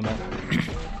time limit?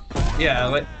 Yeah,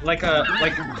 like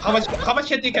how much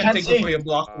hit you can take before your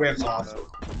block wears off.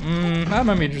 That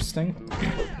might be interesting.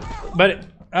 But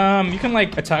you can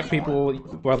like attack people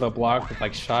while they're blocked with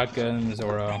like shotguns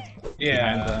or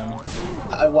behind them.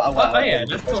 Oh yeah,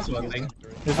 that's also a thing.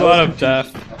 There's a lot of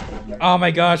death. Oh my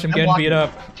gosh, I'm getting beat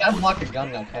up. Can't block a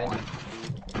gun now, can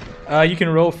you? You can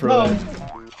roll for it.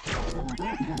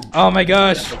 Oh my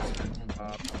gosh.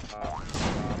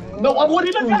 No, I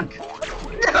wouldn't attack!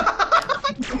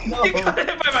 You got hit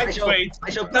by my blade.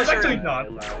 That's actually not.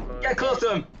 Get close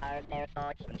to him.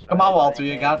 Come on, Walter,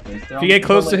 you got this. If you get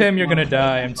close to him, you're gonna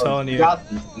die, I'm telling You you. got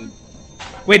this, dude.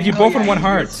 Wait, you both on one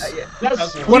heart.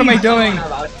 Yes, What am I doing?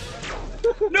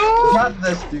 You No! got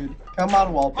this, dude. Come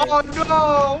on, Walter. Oh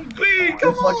no! Please, You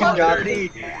come fucking on! got Dirty.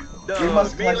 this. The You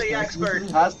must clutch melee this. expert.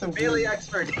 This has to Melee win.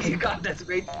 expert. You got this,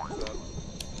 great.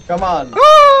 Come on.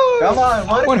 Ah! Come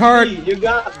on. One heart. You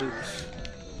got this.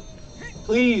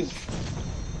 Please.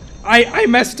 I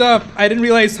messed up. I didn't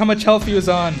realize how much health he was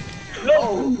on.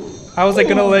 No. I was like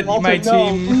gonna let Walter, my no,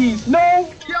 team. please. No.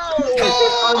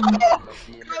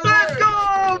 Let's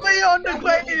go! Be on the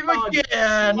claim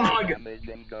again!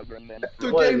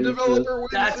 The What game is developer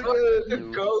wins That's what the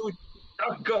again! goat.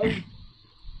 The goat.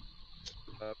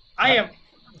 I am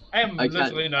I can't-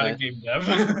 literally not a game dev.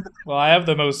 Well, I have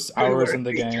the most hours in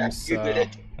the You did game, it. so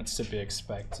that's to be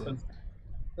expected.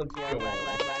 Let's go.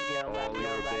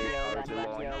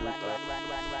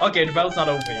 Okay, the battle's not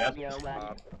over yet.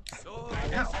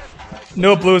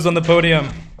 No blues on the podium.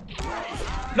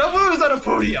 No moves on the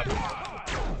podium!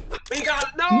 We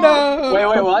got No. Wait,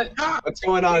 what? What's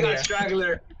going We on got here?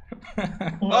 straggler.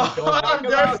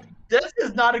 Oh, this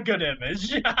is not a good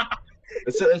image.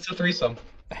 It's a threesome.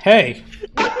 Hey.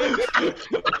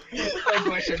 I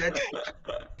question it.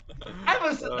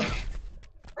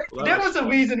 There was a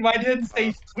reason why I didn't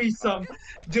say threesome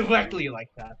directly like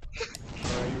that.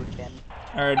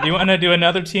 Alright, do you want to do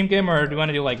another team game, or do you want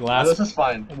to do like This last is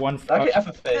fine. one? Okay,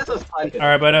 FFA. This was fun.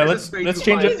 Alright, but This is way let's too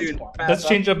change fun, up. dude. Let's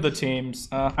change up the teams.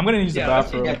 I'm gonna use the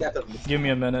bathroom. Yeah, definitely. Give me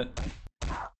a minute.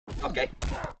 Okay.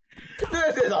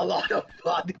 This is a lot of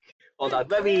fun. Hold on,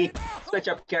 let me switch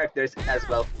up characters as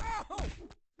well.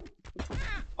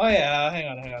 Oh yeah,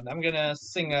 hang on. I'm gonna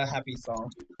sing a happy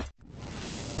song.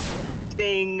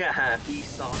 Sing a happy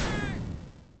song.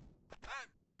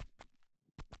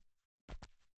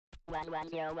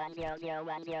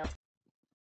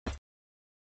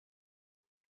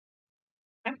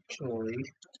 Actually,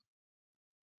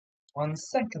 on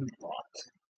second thought,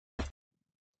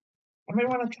 I might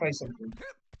want to try something.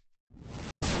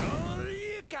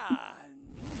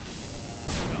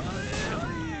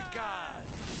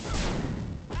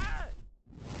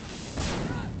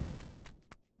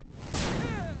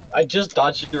 I just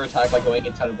dodged your attack by going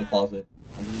inside of the closet.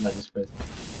 I just pressed.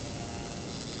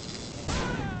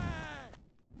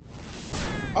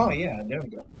 Oh yeah, there we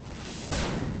go.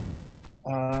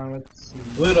 Let's see.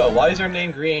 Pluto, why is your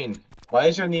name green? Why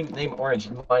is your name orange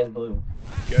and mine blue?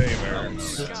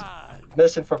 Gamers.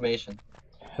 Misinformation.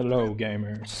 Hello,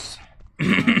 gamers.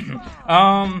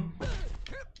 Alright,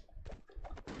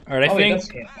 I Oh, wait, think that's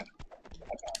him.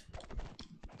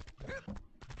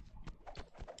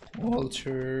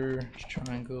 Walter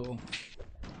triangle.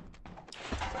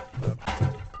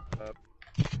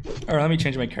 Alright, let me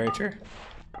change my character.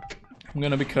 I'm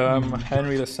gonna become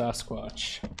Henry the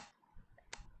Sasquatch.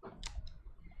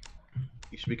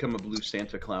 You should become a blue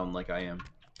Santa clown like I am.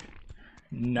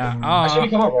 Nah. I should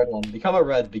become a red one. Become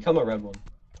a red one.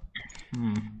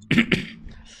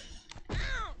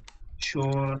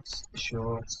 Shorts.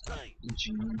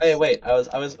 Hey, wait, wait,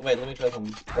 let me try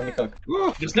something. Let me cook.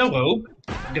 There's no robe.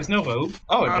 There's no robe.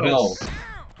 Oh, it No. is.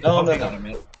 No, Hang on a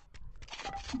minute.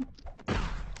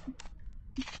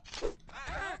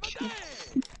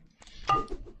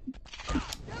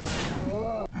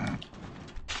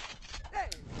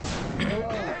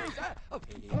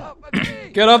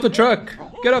 Get off the truck!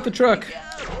 Get off the truck!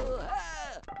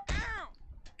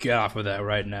 Get off of that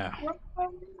right now.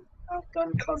 I'm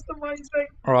done customizing.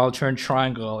 Or I'll turn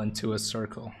triangle into a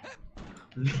circle.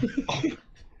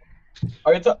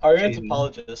 Are you a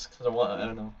topologist? Cause I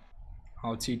don't know.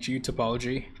 I'll teach you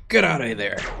topology. Get out of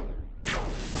there.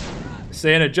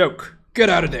 Saying a joke. Get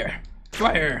out of there.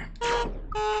 Fire.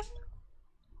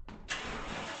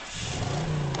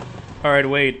 Alright,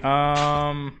 wait.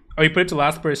 Oh, you put it to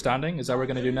last player standing? Is that what we're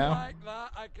gonna do now?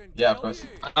 Yeah, of course.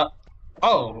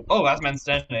 Oh, last man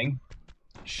standing.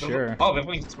 Sure. Oh, we're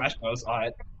playing Smash Bros.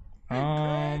 Alright.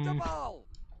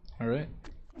 Alright.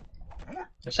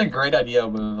 It's a great idea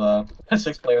with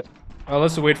 6 players. Oh,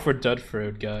 let's wait for Dud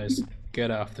Fruit, guys. Get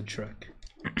off the truck.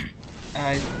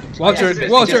 Walter,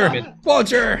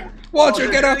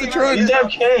 Walter, get off the truck! He's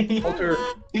okay! Walter!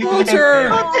 Walter!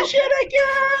 What the shit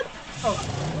again?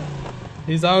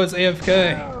 He's always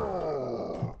AFK.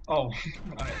 Oh, alright.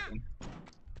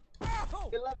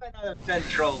 You love out of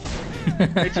control.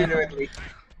 Legitimately.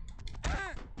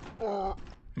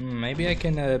 Maybe I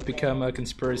can become a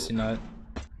conspiracy nut.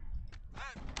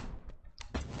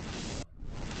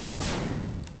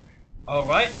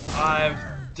 Alright,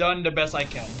 I've done the best I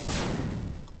can.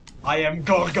 I am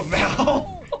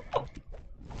Gargamel!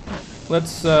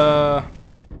 Let's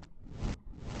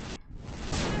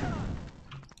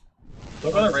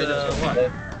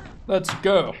let's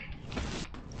go.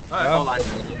 Alright, Hold on.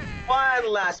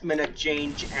 One last minute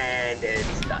change and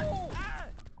it's done.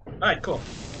 alright, cool.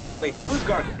 Wait, who's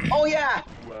Gargamel? Oh yeah!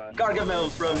 Gargamel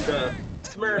from the You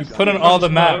Smurfs. put in all the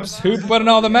maps. Who put in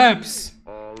all the maps?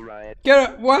 Alright.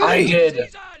 Get it? Why? I did!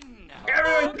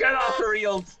 Everyone get off the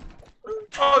reels!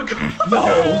 Oh god!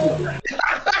 No!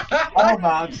 All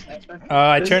maps.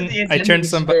 I This is turned the I turned intended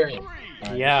somebody. experience.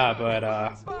 Yeah,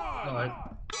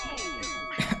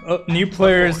 but new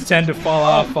players tend to fall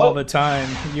off all the time.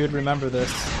 You would remember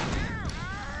this.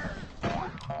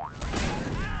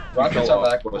 Rockets are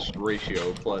back. Plus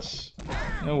ratio plus.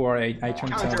 Don't worry, I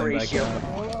turned Counter something back ratio.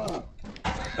 up.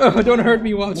 Oh, don't hurt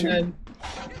me, Walter.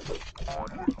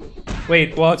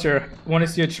 Wait, Walter, want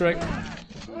to see a trick?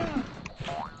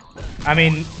 I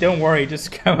mean, don't worry,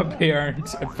 just come up here and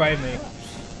find me.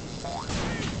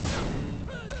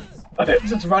 I'm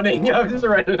just running. I'm just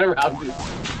running around you.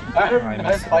 I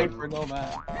missed fight one. for no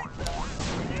man.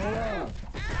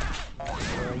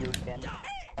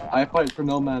 I fight for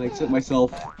no man except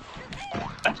myself.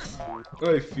 I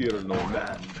fear no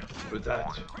man, but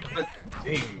that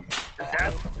thing,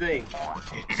 That thing.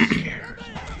 it scares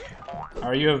me.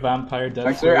 Are you a vampire, Death?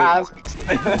 Thanks for your ass.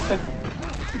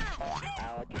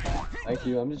 Thank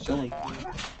you. I'm just chilling.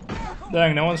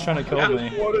 Dang, no one's trying to kill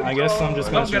me. I guess I'm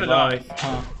just gonna I'm gonna survive.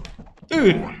 Huh.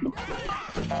 Dude!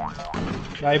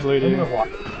 Die, blue dude.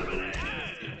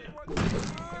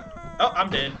 Oh, I'm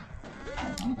dead.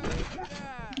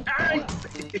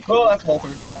 Oh, that's Walter.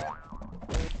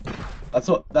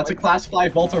 That's a class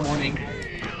 5 Walter warning.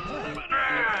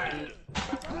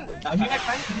 I mean, I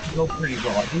kind of did go pretty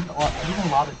well. I did a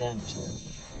lot of damage there.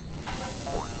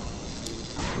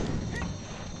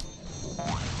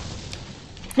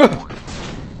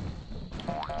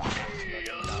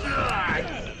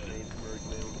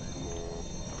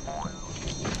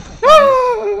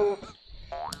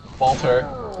 Walter,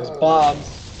 there's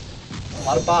bombs. A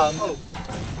lot of bombs. Oh,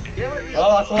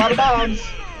 that's a lot of bombs.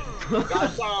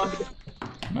 Got bombed.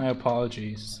 My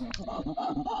apologies.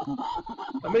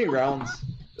 How many rounds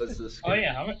does this Oh game?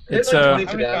 yeah, how many? It's how uh,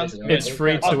 many rounds? it's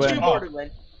free to Oh, win. two more to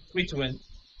win. Free to win.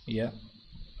 Yeah.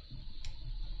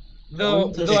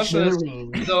 Though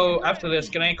after this,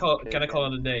 can I call it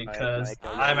a day? Because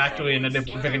I'm actually in a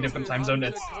very different time zone.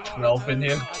 It's 12 in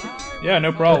here. Yeah,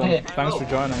 no problem. Thanks for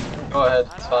joining. Go ahead,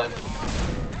 it's fine.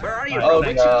 Where are you? Oh,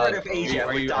 Which God. part of Asia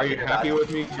Are we're you talking happy about?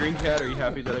 with me, Green Cat? Are you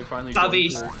happy that I finally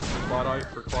Southeast. joined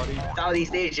for Claudia?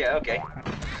 Southeast Asia, okay.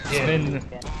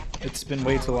 It's been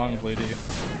way too long, Blue Dude.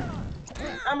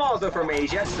 I'm also from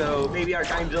Asia, so maybe our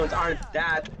time zones aren't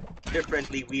that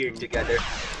differently weird together.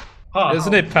 Huh.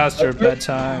 Isn't it past your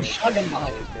bedtime? Shotgun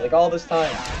behind me, like all this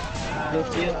time. You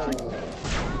don't see it?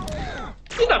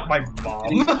 You're not my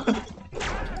mom.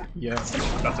 Yeah.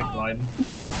 That's a line.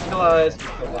 Guys,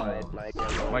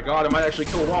 Oh my god, I might actually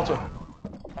kill Walter.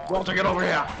 Walter, get over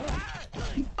here.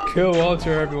 Kill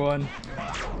Walter, everyone.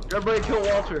 Everybody kill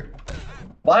Walter.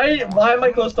 why am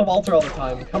I close to Walter all the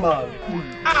time? Come on.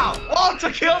 Ow! Walter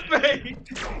killed me!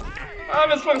 I'm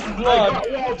his fucking I blood.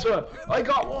 got Walter. I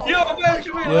got Walter. Yo,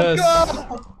 eventually, Yes. let's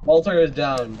go! Walter is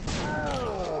down.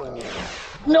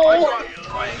 No!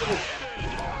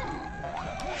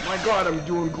 My god, I'm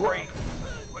doing great.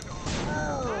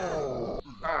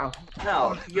 Ah,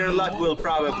 No, your luck will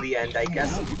probably end, I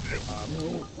guess.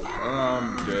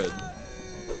 good.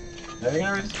 They're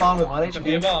gonna respawn with 1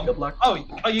 Be a HP. bomb. Good luck. Oh,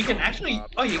 you can actually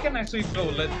throw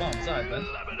lead bombs. Alright then.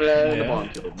 The Yeah. bomb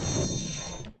killed.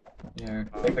 Here,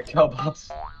 take the kill boss.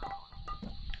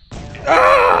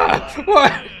 Ah!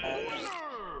 What?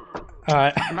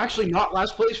 Alright. I'm actually not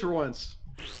last place for once.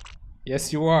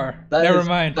 Yes, you are. That Never is-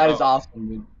 mind. That is awesome,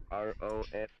 dude.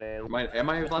 ROFL. Am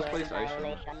I last place? I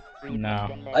assume.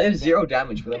 No. I have 0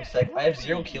 damage, but I have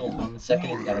 0 kills, but I'm second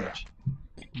in damage.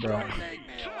 Bro.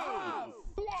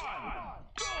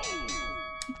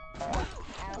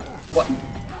 What?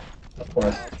 Of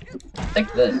course.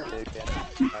 Take this.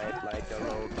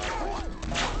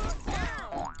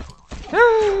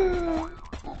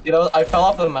 You know, I fell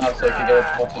off the map so I could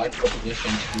get a more flexible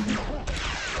position.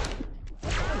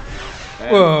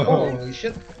 Whoa. Holy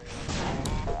shit.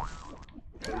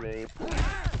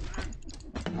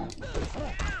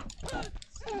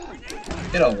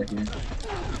 Get over here.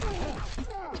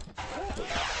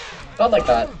 Not like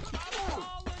that.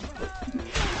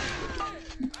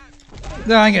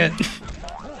 Dang it.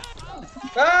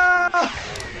 Ah!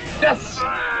 Yes!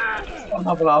 I'm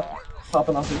hopping off.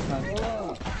 Hopping off this time.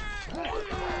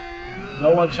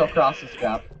 No one shall cross this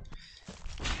gap.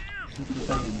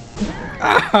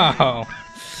 Ow.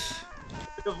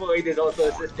 The void is also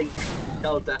assisting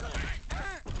Delta.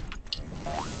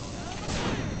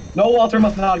 No, Walter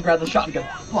must not grab the shotgun.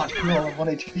 Fuck, no, I'm 1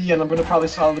 HP and I'm gonna probably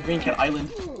stall on the Green Cat Island.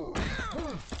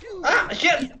 Ah,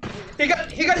 shit! He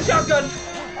got a shotgun!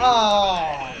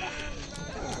 Oh!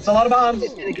 It's a lot of bombs!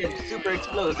 It's gonna get super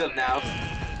explosive now.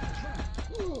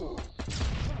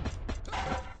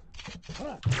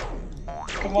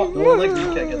 Come on, no one like me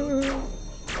can't get him.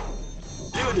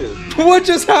 Doo-doo. What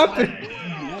just happened?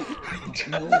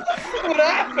 What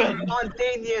happened?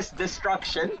 Spontaneous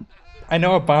destruction. I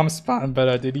know a bomb spawned,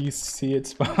 but did you see it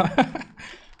spawn?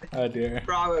 Oh dear.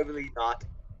 Probably not.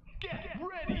 Get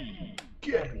ready!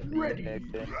 Hey,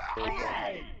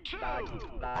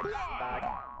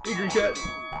 Green Cat.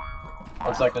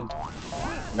 1 second. I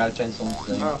gotta change someone's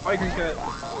thing. Fight Green Cat.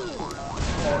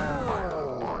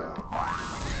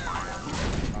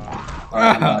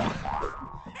 Alright, I'm back.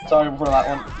 Sorry for that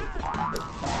one.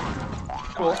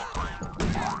 Cool.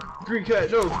 Green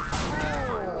Cat, no!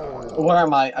 Where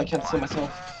am I? I can't see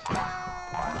myself.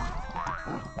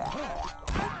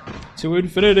 To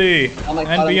infinity I'm like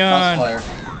and caught in the beyond.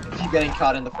 crossfire. I keep getting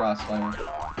caught in the crossfire.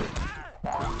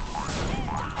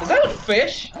 Is that a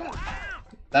fish?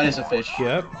 That is a fish.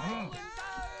 Yep.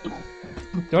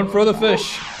 Don't throw the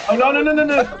fish. Oh no no no no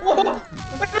no!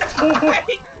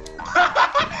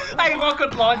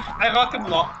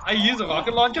 I use a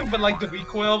rocket launcher, but like the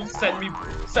recoil sent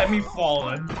me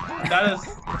falling. That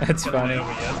is That's funny.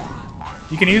 hilarious.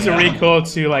 You can use a recoil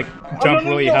to like jump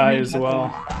really high as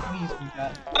well.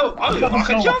 Oh,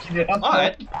 rocket jump?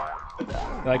 Alright.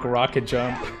 Like rocket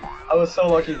jump. I was so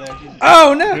lucky there. Jesus.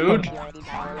 Oh no! Dude.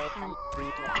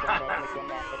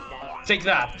 Take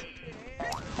that.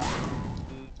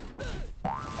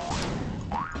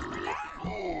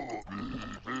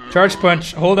 Charge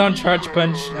punch. Hold on charge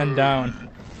punch and down.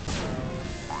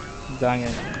 Dang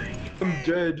it. I'm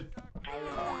dead.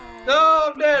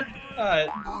 No, I'm dead. Alright.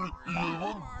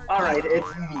 Alright, it's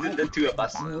the two of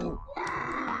us.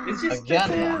 It's just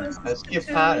Again, I skip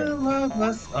pattern.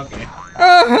 Okay.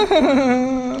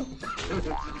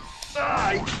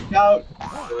 Out.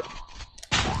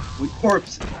 With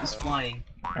corpse is flying.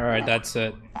 Alright, that's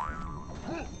it.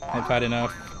 I've had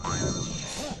enough.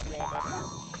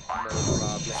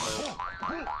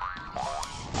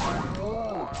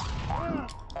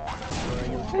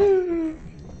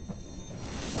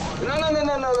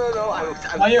 No.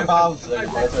 Spawn your bombs,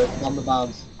 Walter. Spawn the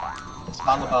bombs.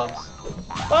 Spawn the bombs.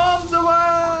 Bombs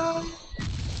away!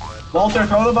 Walter,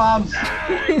 throw the bombs!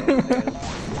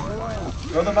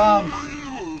 Throw the bombs!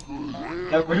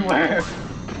 Everywhere!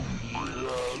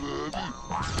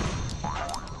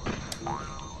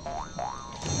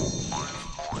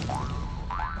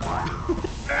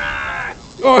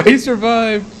 Oh, he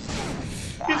survived!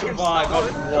 He survived on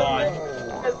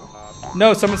one.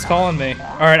 No, someone's calling me.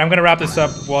 Alright, I'm gonna wrap this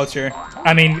up, Walter.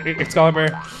 I mean, Excalibur.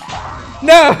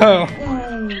 No!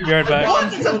 You're back.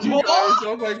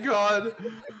 Oh my god!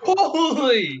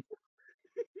 Holy!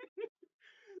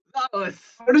 That was.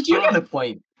 Where did you get a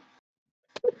point?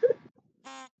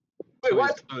 Wait,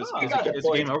 what? So is, Oh, is, I got is a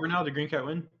the game point. over now? Did Green Cat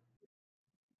win?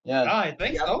 Yeah, I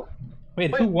think so.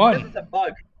 Wait, Wait, who This won? is a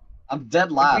bug. I'm dead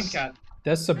Green last. Cat.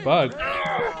 That's a bug.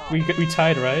 We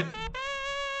tied, right?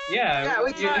 Yeah,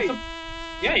 we tied.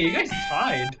 Yeah, you guys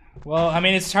tied. Well, I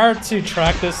mean, it's hard to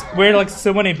track this. We're like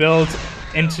so many builds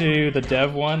into the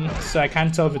dev one, so I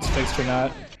can't tell if it's fixed or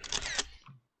not.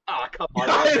 Ah, come on.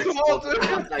 Nice, Walter. Walter.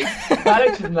 That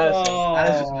is just messy. That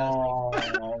is just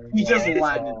messy. He just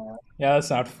landed. Yeah, that's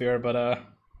not fair, but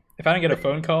if I didn't get a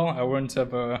phone call, I wouldn't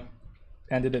have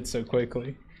ended it so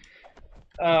quickly.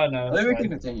 Oh no. Maybe we it's can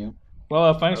fine. continue.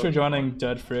 Well, thanks for joining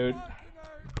Dead Fruit.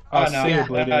 Oh I'll no. see you Yeah,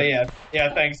 later.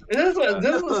 yeah, thanks. This was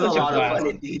This was such a lot of blast. fun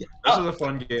indeed. This was a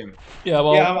fun game. Yeah,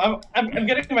 well, Yeah, I'm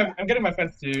getting my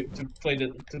friends to play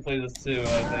this too.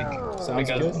 I think. sounds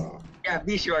because- good. Yeah,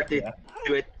 be sure to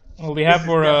do it. Well, we This have is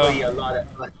our definitely a lot of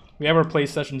fun. we have our play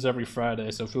sessions every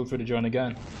Friday, so feel free to join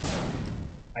again.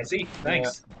 I see.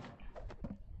 Thanks.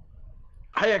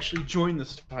 I actually joined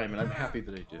this time, and I'm happy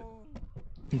that I did.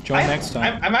 Join next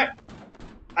time.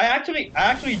 I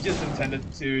actually just intended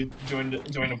to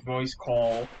join a voice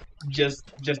call just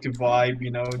to vibe,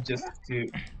 you know, just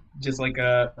like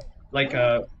a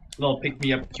little pick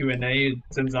me up Q&A.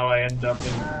 Since how I end up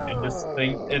in this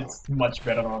thing, it's much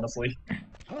better, honestly.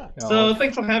 So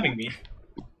thanks for having me.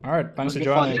 All right, thanks for Good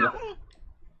fun. joining.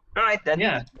 Alright then.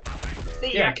 Yeah,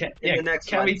 See ya yeah, in the next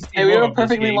can't one. wait to see Hey, we more were of this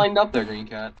perfectly game. lined up there, Green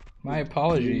Cat. My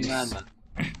apologies. Man.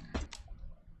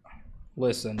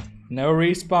 Listen, no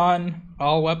respawn,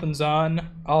 all weapons on,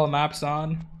 all maps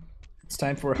on. It's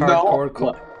time for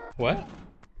hardcore. No. What?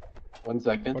 1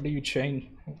 second. What are you change?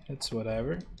 It's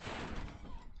whatever.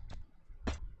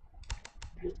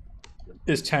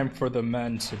 It's time for the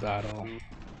men to battle.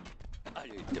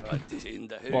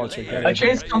 Walter, get I in.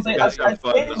 changed something. I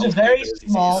changed a very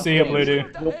small. See ya, thing. Blue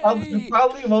Dude. You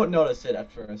probably won't notice it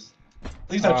at first.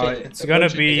 Please don't change it. It's gonna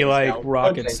Don't be change it like now.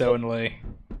 rockets Don't change it. only.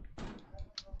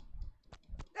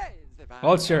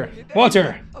 Walter!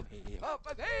 Walter!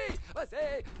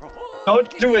 Don't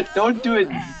do it. Don't do it.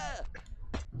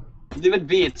 Leave it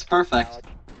be. It's perfect.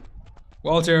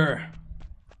 Walter!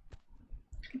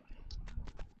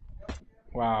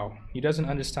 Wow, he doesn't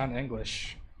understand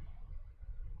English.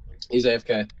 He's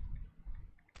AFK.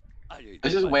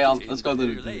 Let's just wait on. Let's go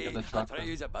to the truck.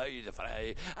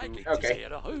 Okay.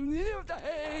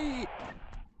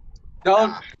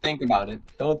 Don't think about it.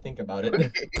 Don't think about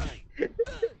it.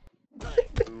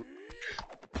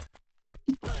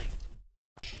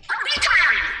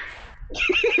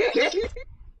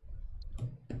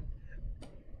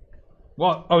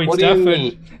 What? Oh, he's What do you deafened.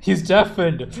 mean? He's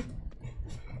deafened.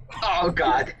 Oh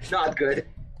god, not good.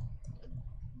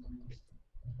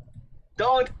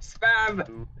 Don't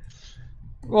spam!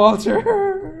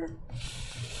 Walter!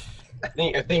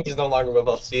 I think he's no longer with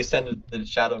us. He ascended to the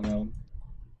Shadow Realm.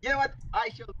 You know what? I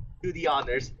shall do the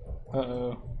honors.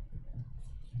 Uh-oh.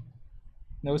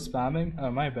 No spamming? Oh,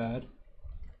 my bad.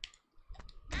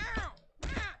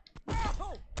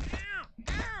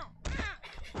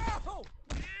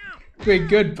 Wait,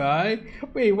 goodbye?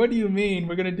 Wait, what do you mean?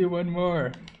 We're gonna do one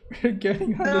more. We're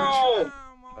getting on No!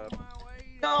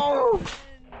 No!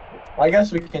 I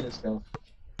guess we can just go.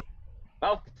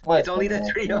 Well, What? it's only the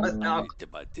three of us now.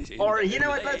 Or, you know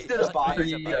what? Let's do the bot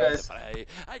because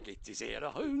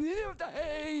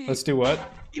Let's do what?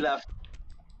 he left.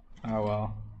 Oh,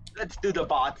 well. Let's do the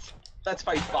bots. Let's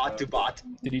fight bot to bot.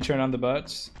 Did you turn on the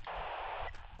bots?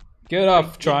 Get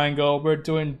off, Triangle. We're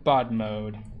doing bot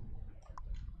mode.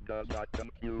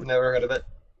 Never heard of it.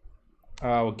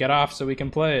 Oh, well, get off so we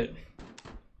can play it.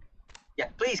 Yeah,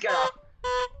 please get off.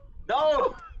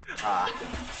 No! Ah.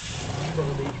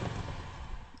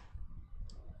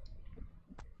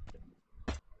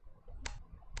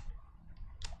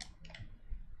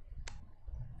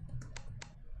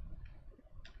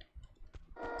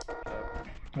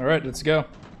 Alright, let's go.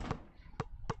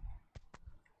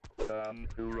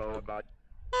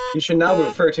 You should now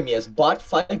refer to me as bot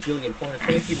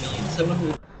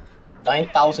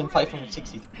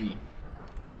 5,423,709,563.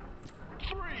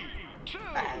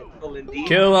 Well, indeed.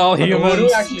 Kill all Who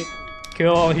humans. actually?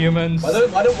 Kill all humans. Why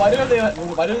do they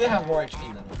have more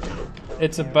HP than us?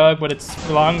 It's a bug, but it's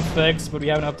long fixed, but we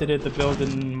haven't updated the build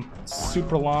in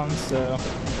super long, so...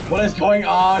 What is going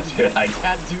on, dude? I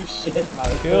can't do shit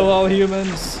about it. Kill all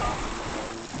humans.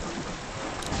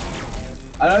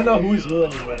 I don't know who's who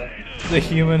anymore. The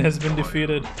human has been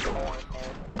defeated.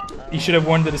 You should have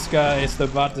worn the disguise, the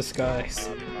bot disguise.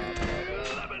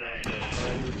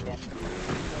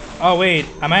 Oh wait,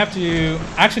 I might have to...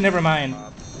 Actually, never mind.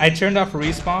 I turned off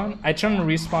respawn. I turned on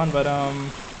respawn, but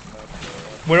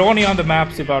we're only on the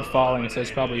maps about falling, so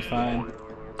it's probably fine.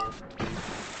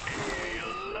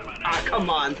 Ah, come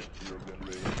on.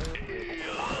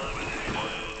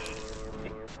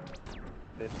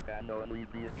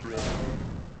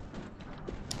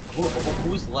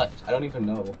 Who's left? I don't even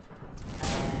know.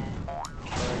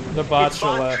 The bots It's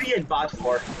are bot left. 3 and bot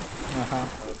 4. Uh-huh.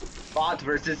 Bot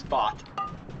versus bot.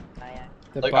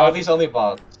 The Like, bot... are these only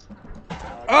bots?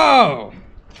 Oh!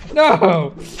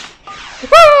 No!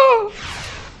 Oh!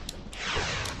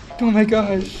 Oh my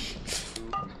gosh.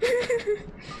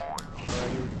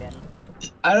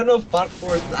 I don't know if bot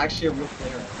 4 is actually a real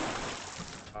player.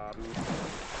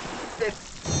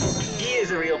 He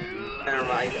is a real... Never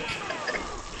mind.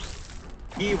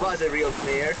 He was a real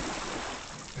player.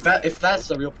 If that's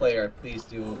a real player, please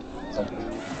do something.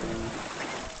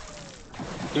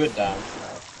 Do it down.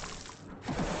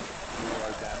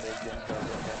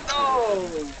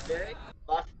 Oh, okay.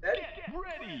 Bot 30.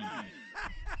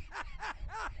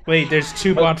 Wait, there's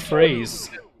two bot frays.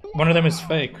 One of them is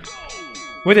fake.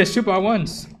 Wait, there's two bot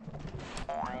ones.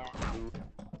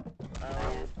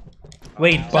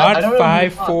 Wait, bot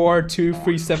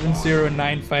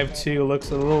 542370952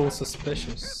 looks a little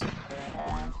suspicious.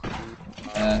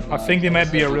 I think they might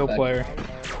be a real player.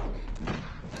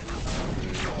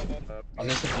 I'm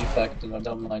just a defect and I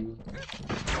don't mind.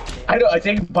 I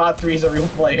think bot 3 is a real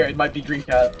player. It might be Green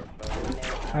Cat.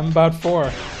 I'm bot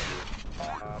 4.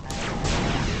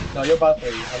 No, you're bot 3.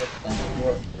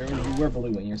 100%. You were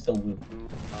blue and you're still blue.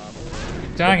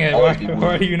 Dang it!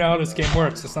 Why do you know how this game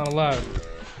works? It's not allowed.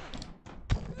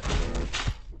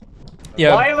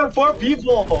 Yeah. Why are there 4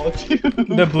 people?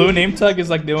 The blue name tag is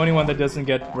like the only one that doesn't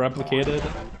get replicated.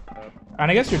 And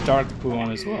I guess your dark blue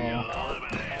one as well.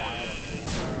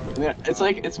 Yeah, it's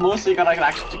like, it's mostly got like an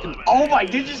action. Oh my,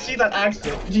 did you see that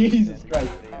accident? Jesus Christ.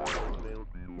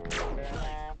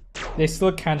 They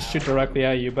still can't shoot directly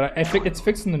at you, but I think it's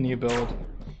fixed in the new build.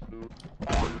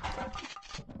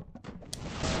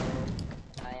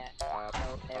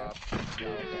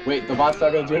 Wait, the bot's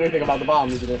not gonna do anything about the bomb,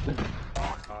 isn't it?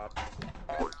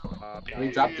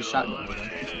 We dropped the shotgun.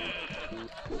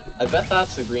 I bet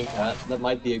that's a green cat. That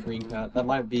might be a green cat. That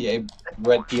might be a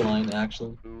red feline,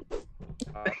 actually.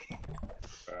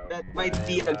 That might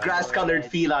be a grass-colored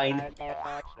feline.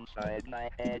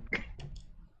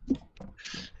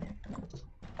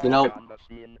 You know,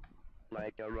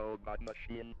 like a robot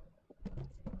machine.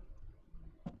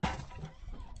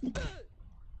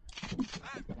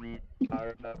 We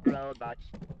are the robots.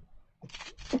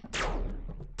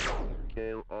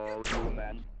 Kill all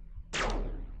humans.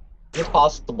 it's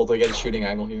possible to get a shooting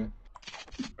angle here.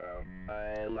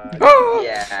 I like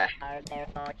Yeah.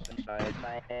 inside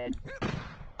my head.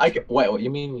 Wait, what you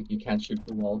mean you can't shoot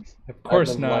through walls? Of course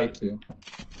I've been not. lied to.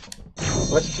 Of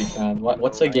course you can.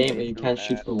 What's a game that you can't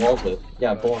shoot through walls with?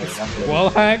 Yeah, boring. That's what it is. Wall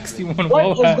hacks? You want What wall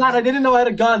was hacks? that? I didn't know I had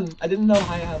a gun. I didn't know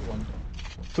I had one.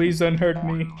 Please don't hurt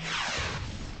me.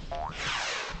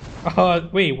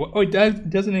 Wait, oh, it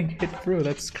doesn't hit through.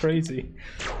 That's crazy.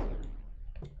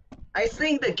 I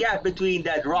think the gap between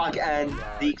that rock and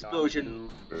the explosion.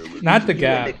 Not the even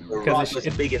gap, if the rock because was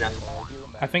it, big enough.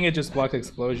 I think it just blocked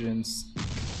explosions.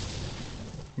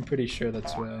 I'm pretty sure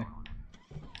that's why.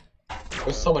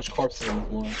 There's so much corpses on the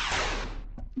floor.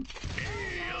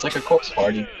 It's like a corpse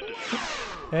party.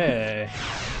 Hey.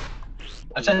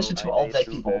 Attention to all dead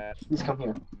people. Please come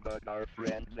here. But our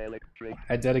friends electric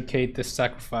I dedicate this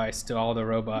sacrifice to all the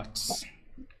robots.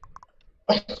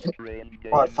 strange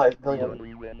game. 5 billion.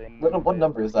 Only winning What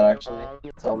number is that actually?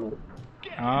 Tell me.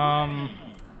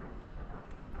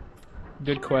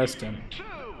 Good question.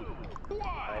 I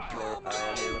swear I will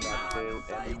not kill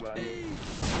anyone.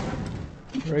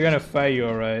 We're gonna fight you,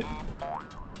 alright.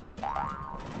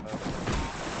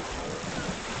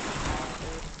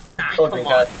 Oh, green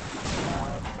cat.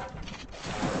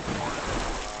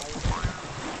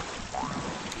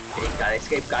 Okay, gotta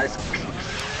escape, gotta escape.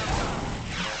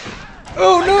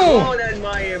 Oh no! Clone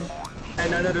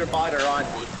and another bot are on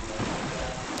me.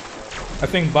 I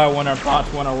think bot 1 and bot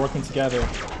 1 are working together.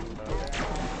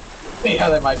 Yeah,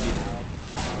 they might be.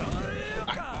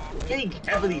 Getting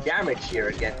heavily damaged here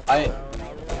again. I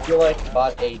feel like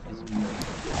bot 8 is weird.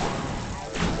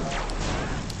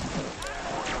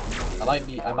 I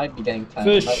might be getting 10.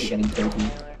 Fish. I might be getting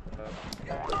 13.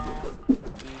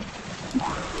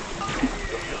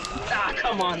 Ah,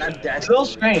 come on, I'm dead. It's a little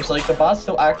strange, like the bots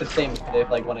still act the same if they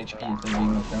have like 1 HP and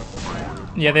being more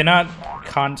careful. Yeah, they're not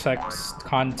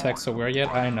context aware yet.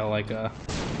 I know, like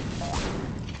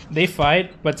they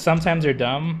fight, but sometimes they're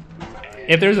dumb.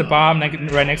 If there's a bomb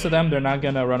right next to them, they're not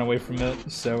gonna run away from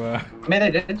it. So I mean,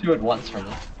 they did do it once for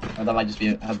me. Or that might just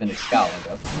have been a scout, I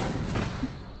guess.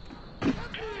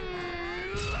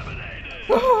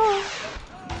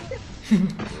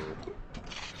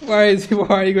 why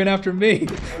are you going after me?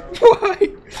 Why?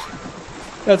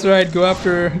 That's right. Go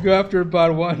after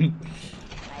bot 1.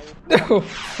 No,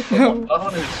 no, Oh,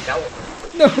 there's a scout.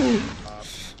 no.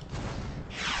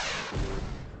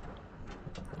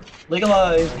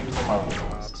 Legalize using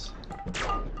bombs.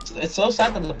 It's so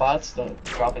sad that the bots don't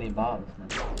drop any bombs.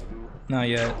 Not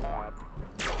yet.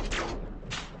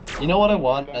 You know what I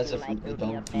want as a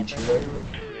dome feature?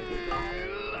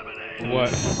 What?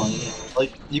 Funny.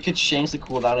 Like, you could change the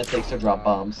cooldown it takes to drop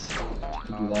bombs. You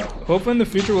could do that. Hopefully in the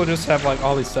future we'll just have like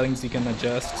all these settings you can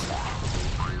adjust.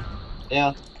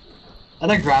 Yeah.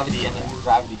 And a gravity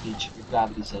feature,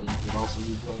 gravity setting would also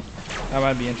be good. That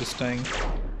might be interesting.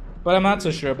 But I'm not so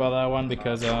sure about that one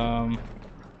because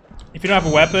if you don't have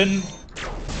a weapon,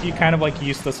 you're kind of like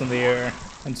useless in the air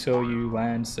until you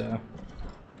land, so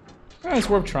it's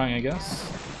worth trying, I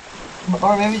guess.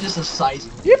 Or maybe just a size.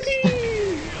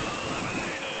 Yippee!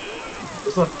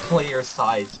 Just a player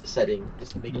size setting,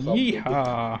 just to make it all big.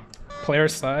 Yeehaw! Player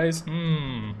size?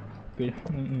 That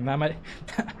might.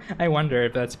 I wonder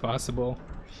if that's possible.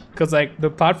 Cause like the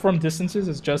platform distances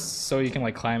is just so you can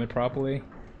like climb it properly.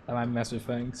 That might mess with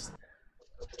things.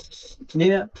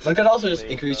 Yeah, but it could also just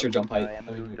increase your jump height. I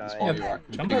mean, the smaller you Yeah, are.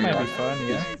 jump height might be fun,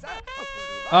 yeah.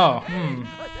 Oh,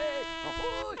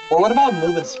 Or what about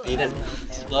movement speed and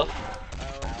stuff?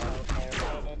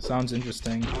 sounds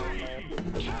interesting.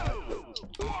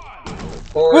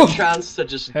 Or Ooh. a chance to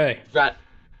just Hey,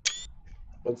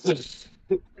 What's this?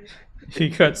 you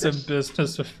got some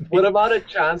business with me. What about a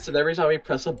chance that every time we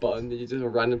press a button, you just have a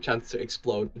random chance to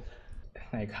explode?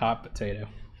 Like hot potato.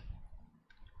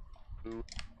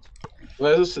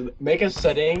 Let's make a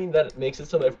setting that makes it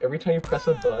so that every time you press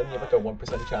a button, you have like a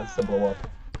 1% chance to blow up.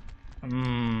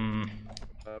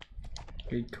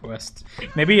 Good quest.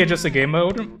 Maybe it's just a game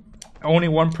mode. Only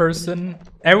one person.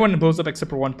 Everyone blows up except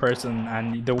for one person,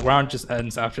 and the round just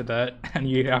ends after that, and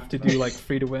you have to do like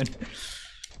 3 to win.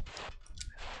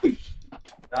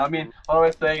 I mean, what am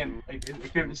I saying? Like,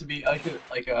 it could just be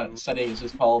like a setting is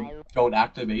just called "Don't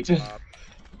Activate."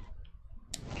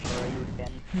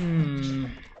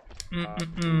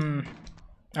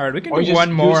 Alright, we can Or do just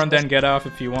one more use and then get off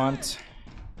if you want.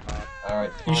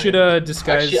 Alright. You should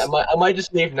disguise. Actually, I might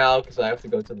just leave now because I have to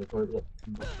go to the toilet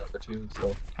or two.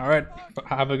 So. Alright,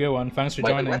 have a good one. Thanks for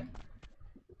joining. See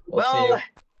Well, you.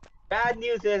 bad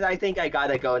news is I think I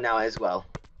gotta go now as well.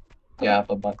 Yeah,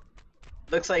 bye.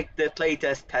 Looks like the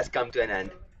playtest has come to an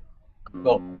end.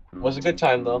 Well, it was a good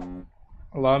time though.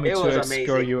 Allow me It to was escort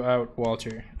amazing. you out,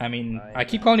 Walter. I mean, I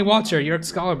keep calling you Walter, you're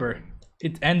Excalibur.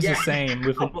 It ends the Yeah. same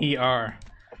with an ER.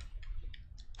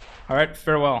 Alright,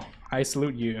 farewell. I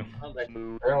salute you.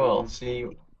 Very well. See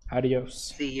you.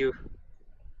 Adios. See you.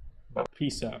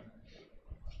 Peace out.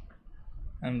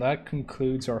 And that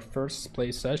concludes our first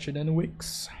play session in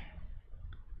weeks.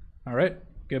 Alright,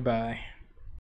 goodbye.